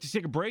you. We have to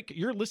take a break.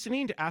 You're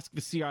listening to Ask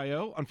the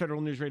CIO on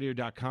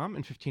federalnewsradio.com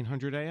and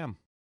 1500 AM.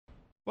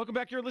 Welcome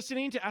back. You're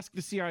listening to Ask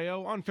the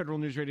CIO on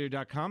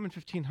federalnewsradio.com and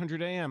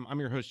 1500 AM. I'm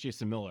your host,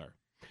 Jason Miller.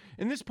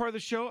 In this part of the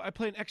show, I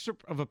play an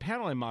excerpt of a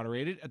panel I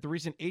moderated at the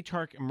recent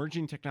HRSA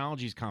Emerging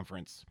Technologies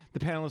Conference. The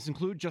panelists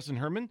include Justin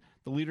Herman,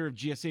 the leader of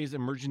GSA's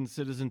Emerging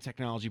Citizen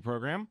Technology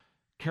Program,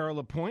 Carol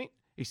LaPointe,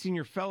 a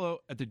senior fellow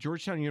at the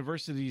Georgetown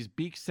University's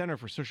Beek Center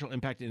for Social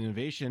Impact and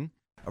Innovation.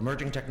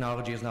 Emerging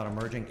technology is not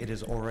emerging, it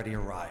has already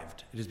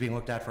arrived. It is being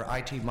looked at for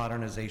IT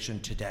modernization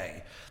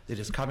today. It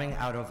is coming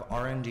out of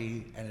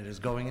R&D and it is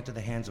going into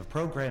the hands of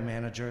program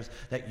managers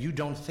that you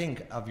don't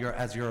think of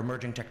as your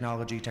emerging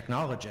technology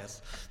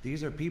technologists.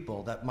 These are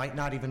people that might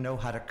not even know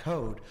how to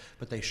code,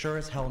 but they sure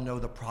as hell know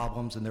the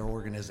problems in their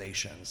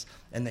organizations.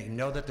 And they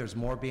know that there's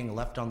more being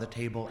left on the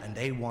table and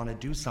they want to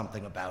do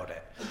something about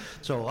it.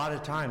 So a lot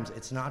of times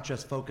it's not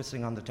just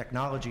focusing on the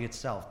technology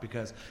itself,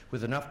 because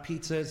with enough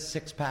pizzas,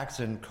 six-packs,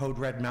 and Code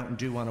Red Mountain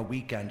Dew on a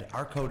weekend,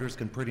 our coders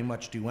can pretty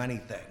much do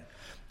anything.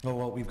 Well,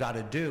 what we've got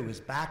to do is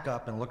back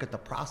up and look at the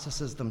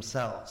processes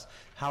themselves.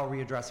 How are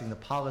we addressing the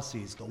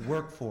policies, the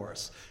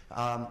workforce,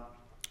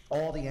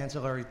 all the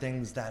ancillary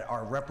things that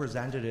are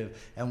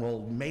representative and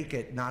will make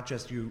it not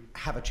just you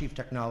have a chief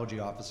technology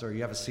officer,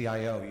 you have a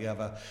CIO, you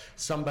have a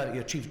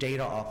chief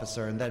data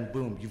officer, and then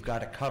boom, you've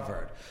got it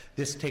covered.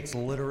 This takes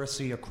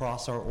literacy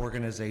across our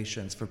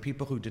organizations for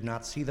people who did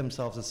not see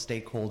themselves as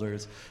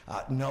stakeholders,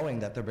 knowing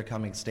that they're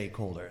becoming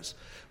stakeholders.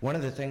 One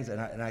of the things,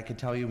 and I can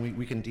tell you,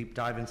 we can deep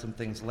dive in some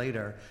things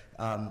later,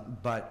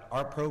 but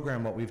our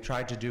program, what we've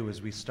tried to do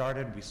is we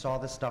saw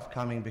this stuff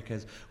coming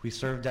because we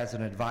served as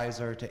an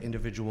advisor to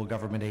individual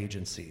government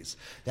agencies.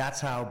 That's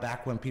how,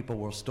 back when people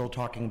were still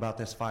talking about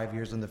this 5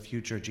 years in the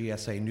future,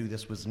 GSA knew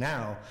this was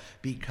now,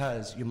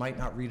 because you might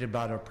not read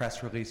about a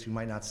press release, you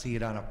might not see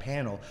it on a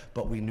panel,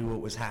 but we knew it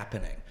was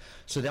happening.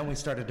 So then we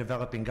started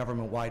developing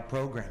government-wide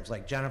programs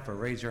like Jennifer,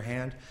 raise your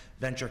hand,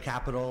 venture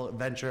capital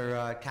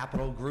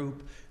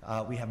group.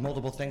 We have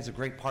multiple things, a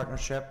great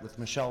partnership with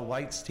Michelle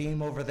White's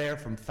team over there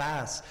from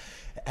FAST,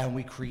 and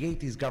we create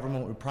these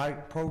government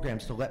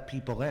programs to let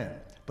people in.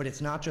 But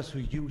it's not just who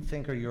you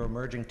think are your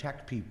emerging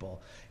tech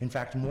people. In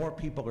fact, more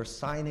people are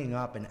signing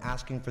up and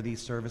asking for these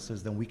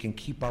services than we can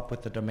keep up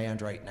with the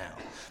demand right now.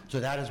 So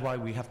that is why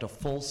we have to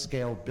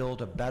full-scale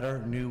build a better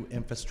new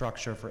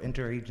infrastructure for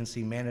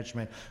interagency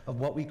management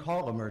of what we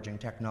call emerging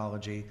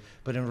technology,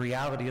 but in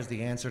reality is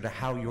the answer to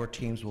how your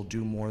teams will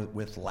do more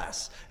with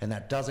less. And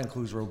that does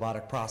include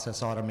robotic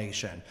process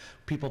automation.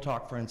 People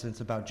talk, for instance,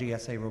 about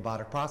GSA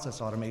robotic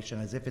process automation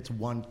as if it's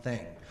one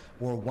thing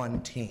or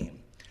one team.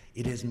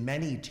 It is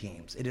many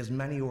teams. It is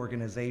many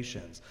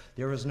organizations.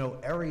 There is no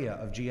area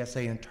of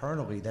GSA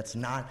internally that's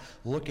not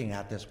looking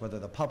at this, whether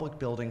the public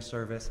building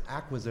service,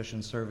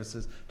 acquisition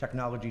services,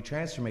 technology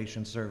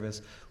transformation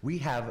service. We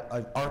have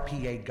an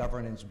RPA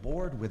governance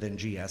board within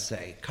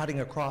GSA, cutting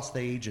across the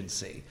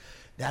agency.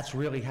 That's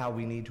really how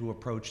we need to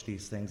approach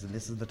these things, and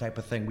this is the type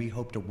of thing we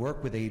hope to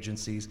work with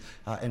agencies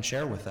and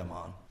share with them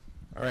on.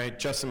 All right,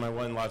 Justin, my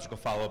one logical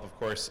follow-up, of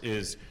course,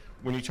 is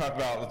when you talk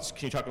about,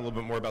 can you talk a little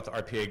bit more about the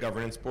RPA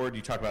governance board?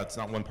 You talk about it's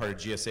not one part of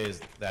GSA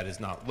that is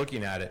not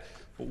looking at it,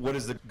 but what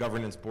is the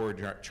governance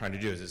board trying to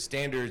do? Is it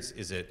standards?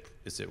 Is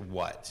it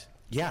what?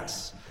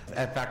 Yes.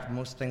 In fact,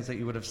 most things that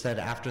you would have said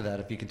after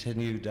that, if you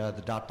continued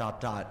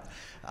the ...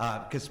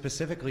 Because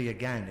specifically,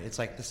 again, it's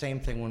like the same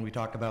thing when we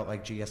talk about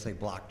like GSA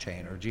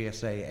blockchain or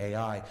GSA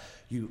AI.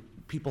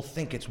 People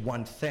think it's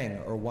one thing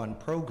or one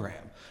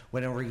program,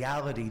 when in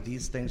reality,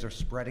 these things are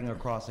spreading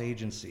across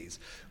agencies.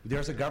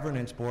 There's a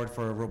governance board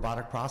for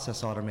robotic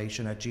process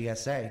automation at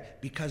GSA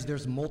because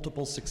there's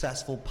multiple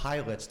successful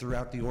pilots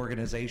throughout the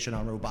organization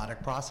on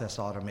robotic process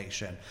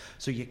automation.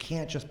 So you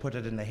can't just put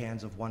it in the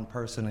hands of one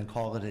person and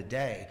call it a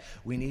day.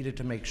 We needed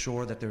to make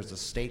sure that there's a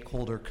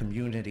stakeholder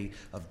community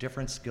of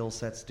different skill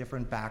sets,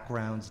 different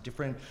backgrounds,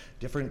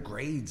 different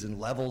grades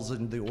and levels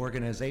in the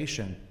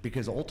organization,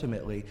 because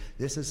ultimately,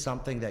 this is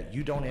something that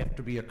you don't have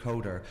to be a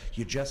coder.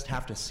 You just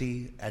have to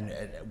see and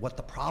what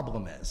the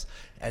problem is.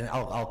 And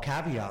I'll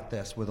caveat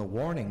this with a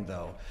warning,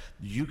 though.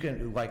 You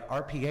can, like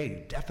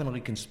RPA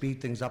definitely can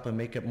speed things up and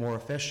make it more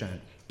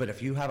efficient. But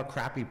if you have a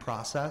crappy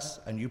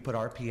process and you put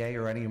RPA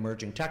or any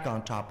emerging tech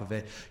on top of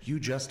it, you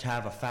just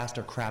have a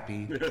faster,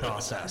 crappy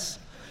process.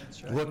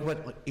 That's right. Look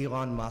what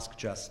Elon Musk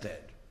just did.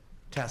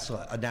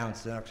 Tesla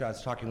announced, and I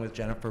was talking with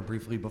Jennifer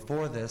briefly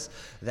before this,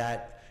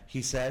 that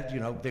he said,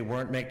 they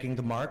weren't making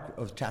the mark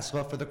of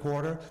Tesla for the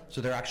quarter,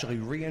 so they're actually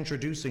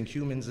reintroducing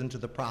humans into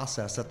the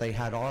process that they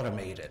had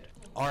automated.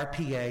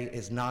 RPA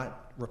is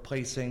not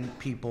replacing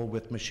people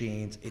with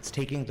machines. It's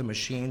taking the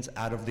machines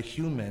out of the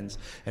humans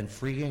and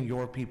freeing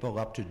your people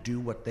up to do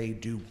what they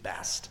do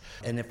best.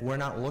 And if we're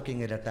not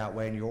looking at it that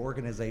way, and your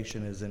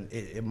organization isn't,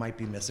 it might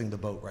be missing the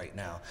boat right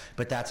now.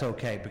 But that's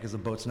okay, because the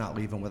boat's not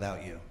leaving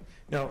without you.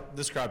 Now,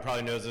 this crowd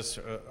probably knows this.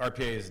 RPA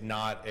is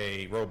not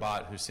a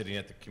robot who's sitting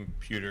at the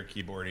computer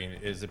keyboarding.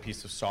 It is a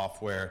piece of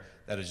software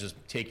that is just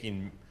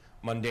taking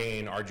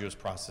mundane, arduous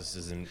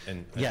processes and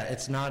yeah,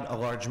 it's not a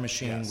large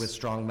machine Yes. with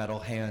strong metal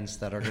hands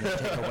that are going to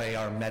take away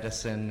our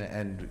medicine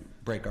and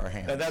break our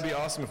hands. Now, that'd be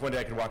awesome if one day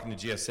I could walk into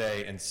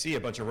GSA and see a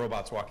bunch of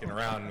robots walking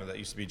around. That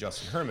used to be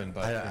Justin Herman,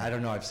 but I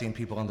don't know. I've seen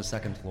people on the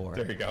second floor.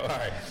 there you go. All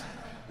right.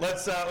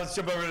 Let's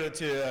jump over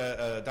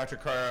to Dr.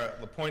 Cara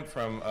Lapointe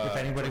from... If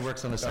anybody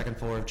works on the second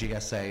floor of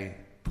GSA,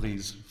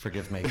 please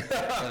forgive me for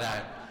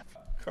that.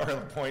 Cara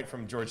Lapointe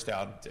from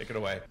Georgetown. Take it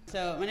away.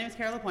 So my name is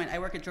Cara Lapointe. I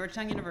work at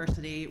Georgetown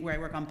University, where I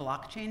work on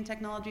blockchain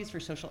technologies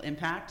for social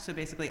impact. So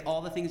basically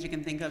all the things you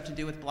can think of to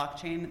do with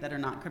blockchain that are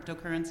not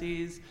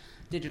cryptocurrencies,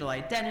 digital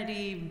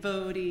identity,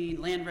 voting,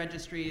 land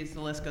registries,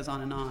 the list goes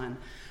on and on.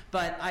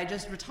 But I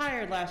just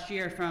retired last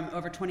year from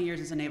over 20 years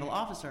as a naval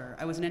officer.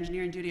 I was an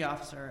engineering duty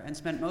officer and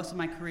spent most of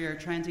my career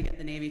trying to get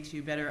the Navy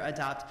to better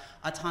adopt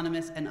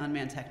autonomous and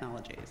unmanned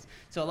technologies.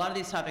 So a lot of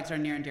these topics are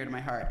near and dear to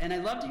my heart. And I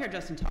love to hear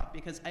Justin talk,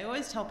 because I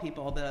always tell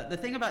people the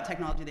thing about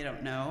technology they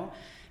don't know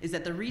is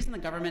that the reason the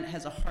government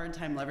has a hard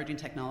time leveraging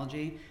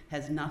technology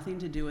has nothing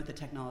to do with the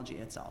technology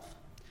itself.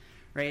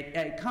 Right?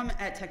 I come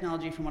at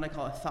technology from what I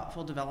call a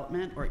thoughtful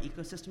development or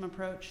ecosystem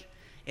approach.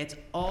 It's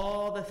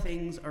all the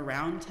things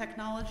around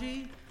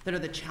technology that are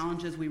the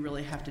challenges we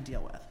really have to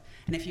deal with.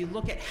 And if you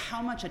look at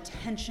how much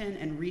attention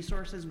and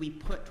resources we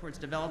put towards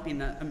developing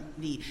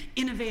the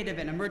innovative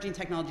and emerging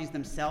technologies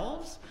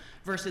themselves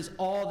versus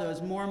all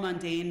those more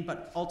mundane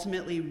but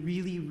ultimately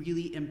really,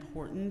 really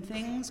important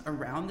things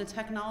around the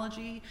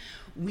technology,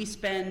 we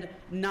spend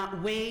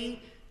not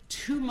way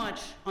too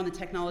much on the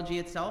technology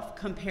itself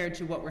compared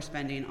to what we're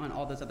spending on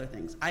all those other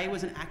things. I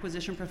was an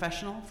acquisition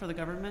professional for the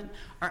government.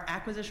 Our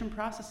acquisition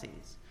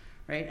processes,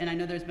 right? And I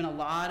know there's been a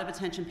lot of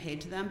attention paid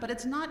to them, but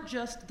it's not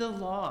just the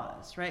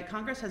laws, right?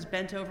 Congress has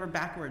bent over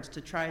backwards to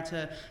try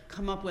to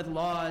come up with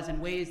laws and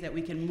ways that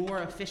we can more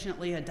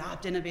efficiently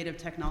adopt innovative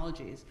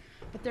technologies.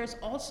 But there's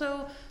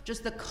also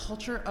just the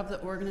culture of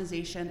the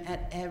organization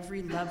at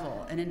every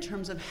level, and in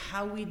terms of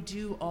how we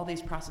do all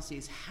these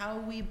processes, how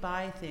we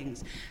buy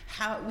things,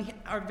 how we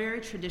are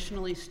very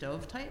traditionally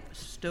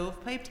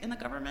stovepiped in the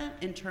government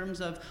in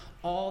terms of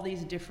all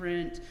these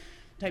different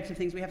types of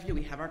things we have to do.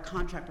 We have our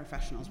contract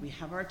professionals, we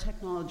have our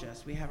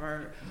technologists, we have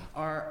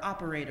our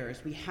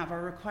operators, we have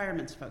our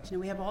requirements folks.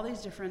 We have all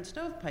these different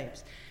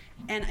stovepipes.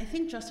 And I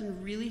think Justin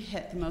really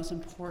hit the most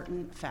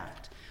important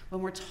fact.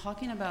 When we're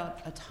talking about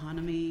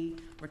autonomy,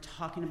 we're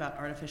talking about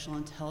artificial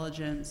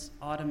intelligence,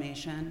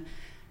 automation,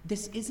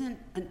 this isn't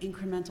an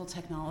incremental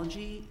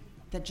technology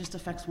that just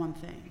affects one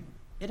thing.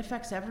 It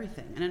affects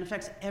everything, and it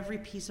affects every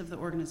piece of the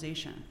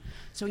organization.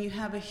 So when you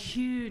have a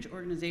huge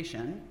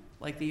organization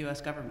like the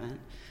US government,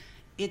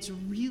 it's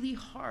really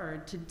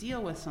hard to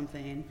deal with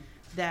something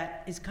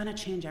that is gonna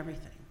change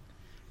everything,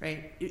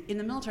 right? In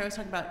the military, I was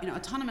talking about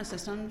autonomous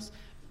systems.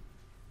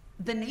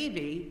 The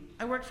Navy,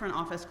 I worked for an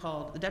office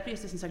called the Deputy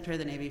Assistant Secretary of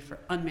the Navy for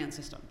Unmanned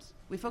Systems.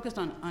 We focused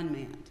on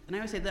unmanned. And I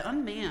always say the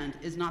unmanned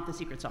is not the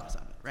secret sauce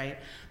of it, right?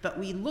 But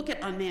we look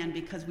at unmanned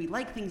because we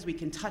like things we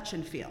can touch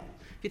and feel.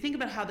 If you think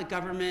about how the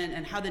government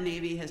and how the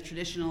Navy has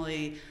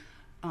traditionally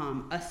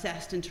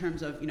assessed in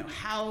terms of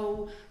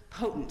how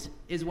potent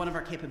is one of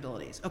our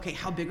capabilities. Okay,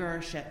 how big are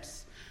our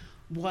ships?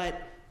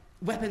 What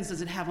weapons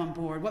does it have on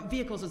board? What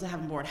vehicles does it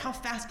have on board? How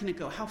fast can it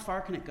go? How far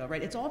can it go,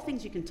 right? It's all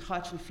things you can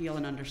touch and feel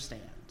and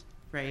understand.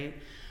 Right?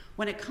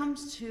 When it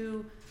comes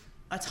to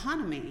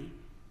autonomy,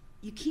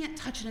 you can't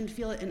touch it and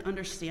feel it and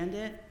understand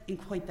it in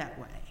quite that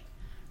way,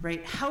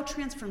 right? How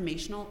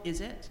transformational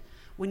is it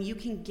when you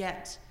can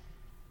get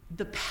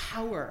the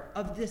power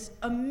of this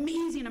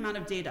amazing amount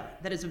of data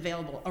that is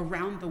available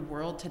around the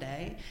world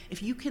today?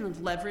 If you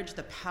can leverage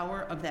the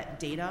power of that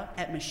data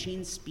at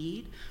machine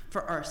speed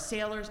for our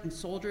sailors and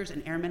soldiers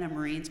and airmen and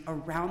Marines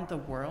around the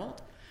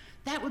world,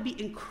 that would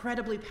be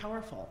incredibly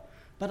powerful.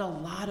 But a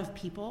lot of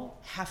people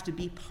have to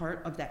be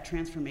part of that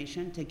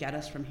transformation to get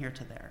us from here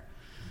to there.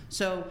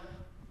 So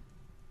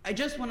I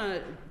just want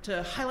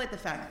to highlight the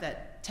fact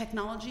that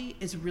technology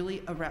is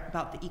really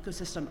about the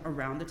ecosystem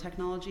around the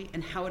technology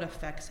and how it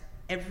affects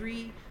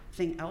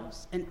everything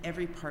else and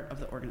every part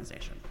of the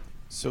organization.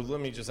 So let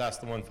me just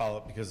ask the one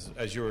follow-up, because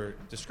as you were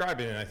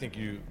describing it, I think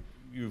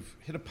you've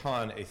hit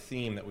upon a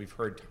theme that we've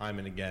heard time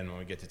and again when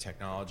we get to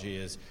technology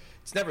is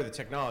it's never the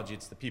technology,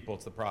 it's the people,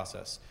 it's the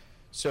process.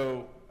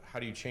 So how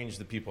do you change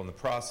the people in the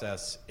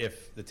process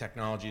if the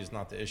technology is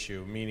not the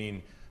issue?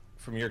 Meaning,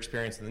 from your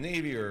experience in the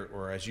Navy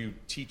or as you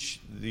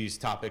teach these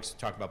topics,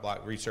 talk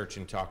about research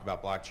and talk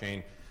about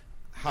blockchain,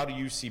 how do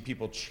you see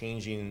people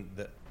changing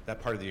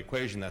that part of the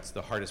equation that's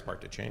the hardest part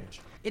to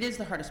change? It is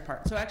the hardest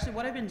part. So actually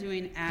what I've been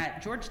doing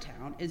at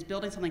Georgetown is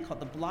building something called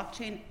the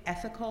Blockchain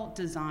Ethical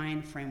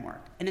Design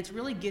Framework. And it's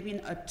really giving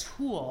a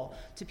tool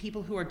to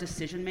people who are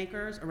decision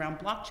makers around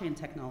blockchain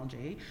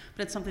technology,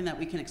 but it's something that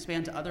we can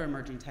expand to other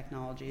emerging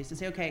technologies to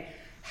say, okay,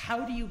 how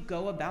do you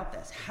go about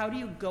this? How do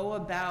you go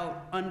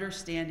about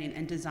understanding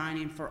and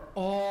designing for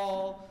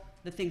all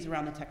the things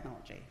around the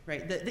technology,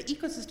 right? The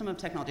ecosystem of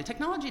technology.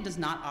 Technology does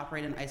not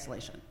operate in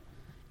isolation.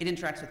 It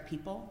interacts with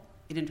people.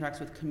 It interacts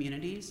with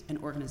communities and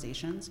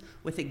organizations,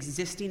 with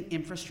existing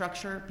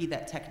infrastructure, be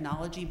that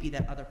technology, be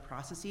that other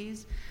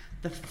processes.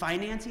 The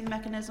financing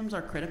mechanisms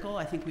are critical.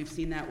 I think we've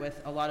seen that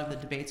with a lot of the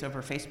debates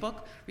over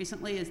Facebook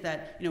recently, is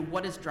that,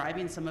 what is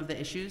driving some of the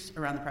issues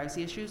around the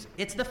privacy issues?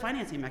 It's the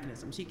financing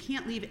mechanism. So you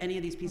can't leave any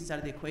of these pieces out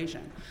of the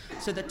equation.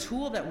 So the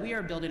tool that we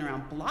are building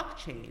around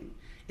blockchain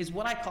is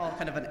what I call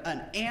kind of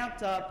an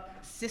amped up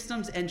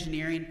systems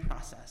engineering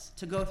process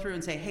to go through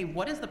and say, hey,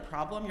 what is the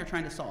problem you're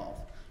trying to solve?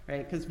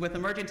 Right? Because with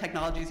emerging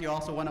technologies, you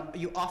often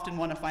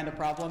want to find a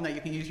problem that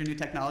you can use your new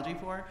technology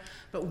for.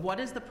 But what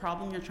is the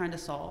problem you're trying to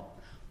solve?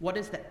 What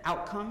is the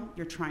outcome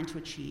you're trying to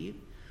achieve?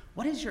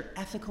 What is your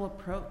ethical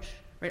approach?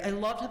 Right? I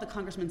loved how the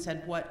congressman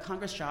said what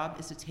Congress' job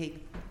is to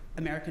take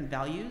American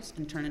values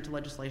and turn into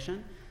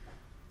legislation.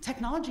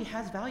 Technology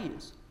has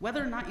values.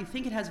 Whether or not you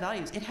think it has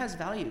values, it has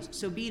values.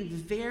 So being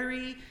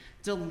very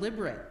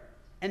deliberate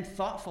and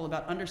thoughtful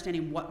about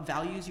understanding what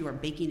values you are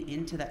baking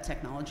into that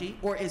technology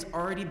or is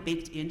already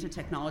baked into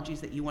technologies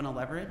that you want to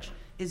leverage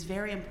is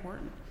very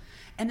important.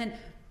 And then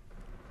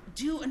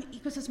do an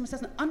ecosystem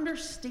assessment,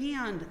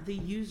 understand the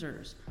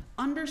users,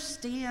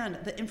 understand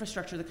the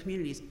infrastructure, the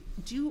communities,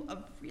 do a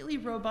really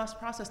robust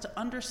process to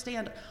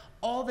understand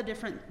all the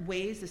different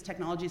ways this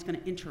technology is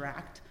going to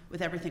interact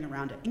with everything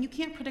around it. And you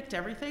can't predict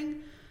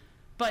everything,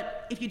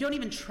 but if you don't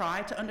even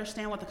try to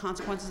understand what the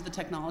consequences of the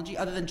technology,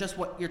 other than just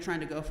what you're trying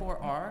to go for,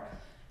 are,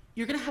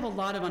 you're going to have a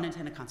lot of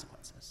unintended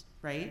consequences,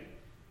 right?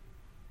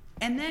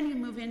 And then you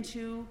move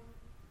into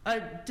a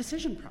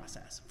decision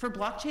process. For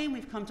blockchain,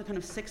 we've come to kind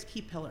of 6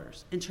 key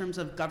pillars in terms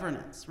of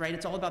governance, right?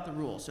 It's all about the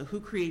rules. So who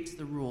creates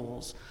the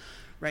rules,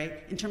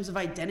 right? In terms of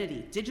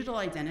identity, digital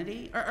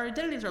identity, our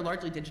identities are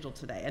largely digital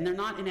today, and they're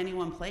not in any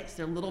one place.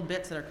 They're little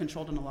bits that are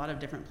controlled in a lot of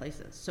different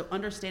places. So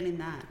understanding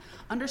that,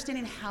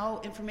 understanding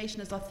how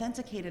information is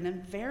authenticated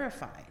and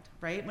verified,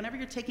 right? Whenever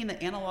you're taking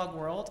the analog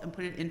world and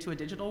putting it into a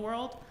digital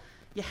world,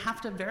 you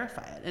have to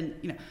verify it.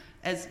 And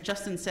as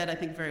Justin said, I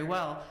think very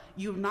well,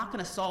 you're not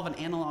going to solve an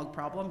analog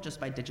problem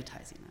just by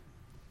digitizing it,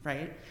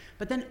 right?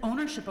 But then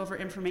ownership over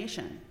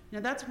information.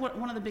 That's what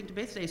one of the big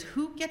debates today is: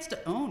 who gets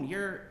to own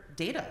your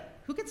data?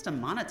 Who gets to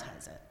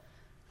monetize it?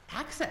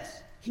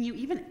 Access. Can you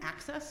even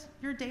access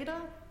your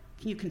data?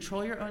 Can you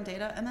control your own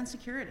data? And then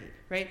security,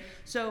 right?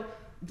 So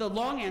the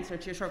long answer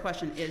to your short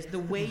question is the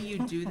way you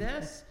do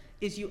this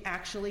is you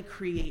actually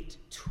create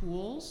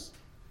tools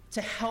to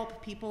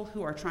help people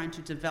who are trying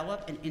to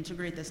develop and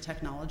integrate this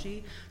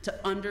technology to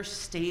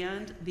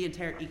understand the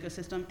entire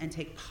ecosystem and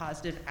take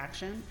positive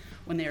action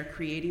when they are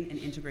creating and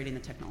integrating the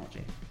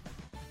technology.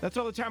 That's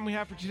all the time we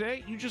have for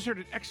today. You just heard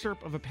an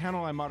excerpt of a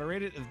panel I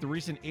moderated at the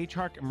recent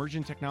HRSA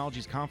Emerging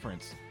Technologies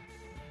Conference.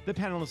 The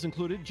panelists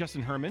included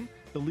Justin Herman,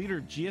 the leader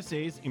of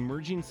GSA's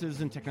Emerging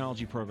Citizen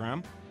Technology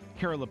Program,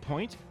 Kara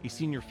LaPointe, a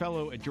senior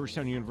fellow at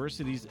Georgetown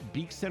University's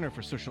Beek Center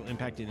for Social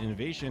Impact and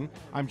Innovation.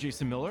 I'm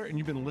Jason Miller, and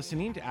you've been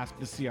listening to Ask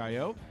the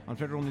CIO on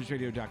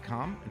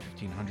federalnewsradio.com and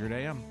 1500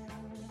 AM.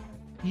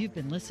 You've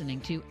been listening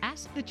to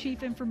Ask the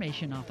Chief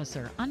Information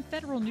Officer on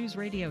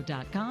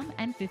federalnewsradio.com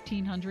and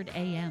 1500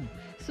 AM.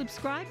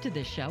 Subscribe to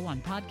this show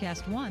on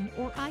Podcast One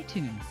or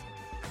iTunes.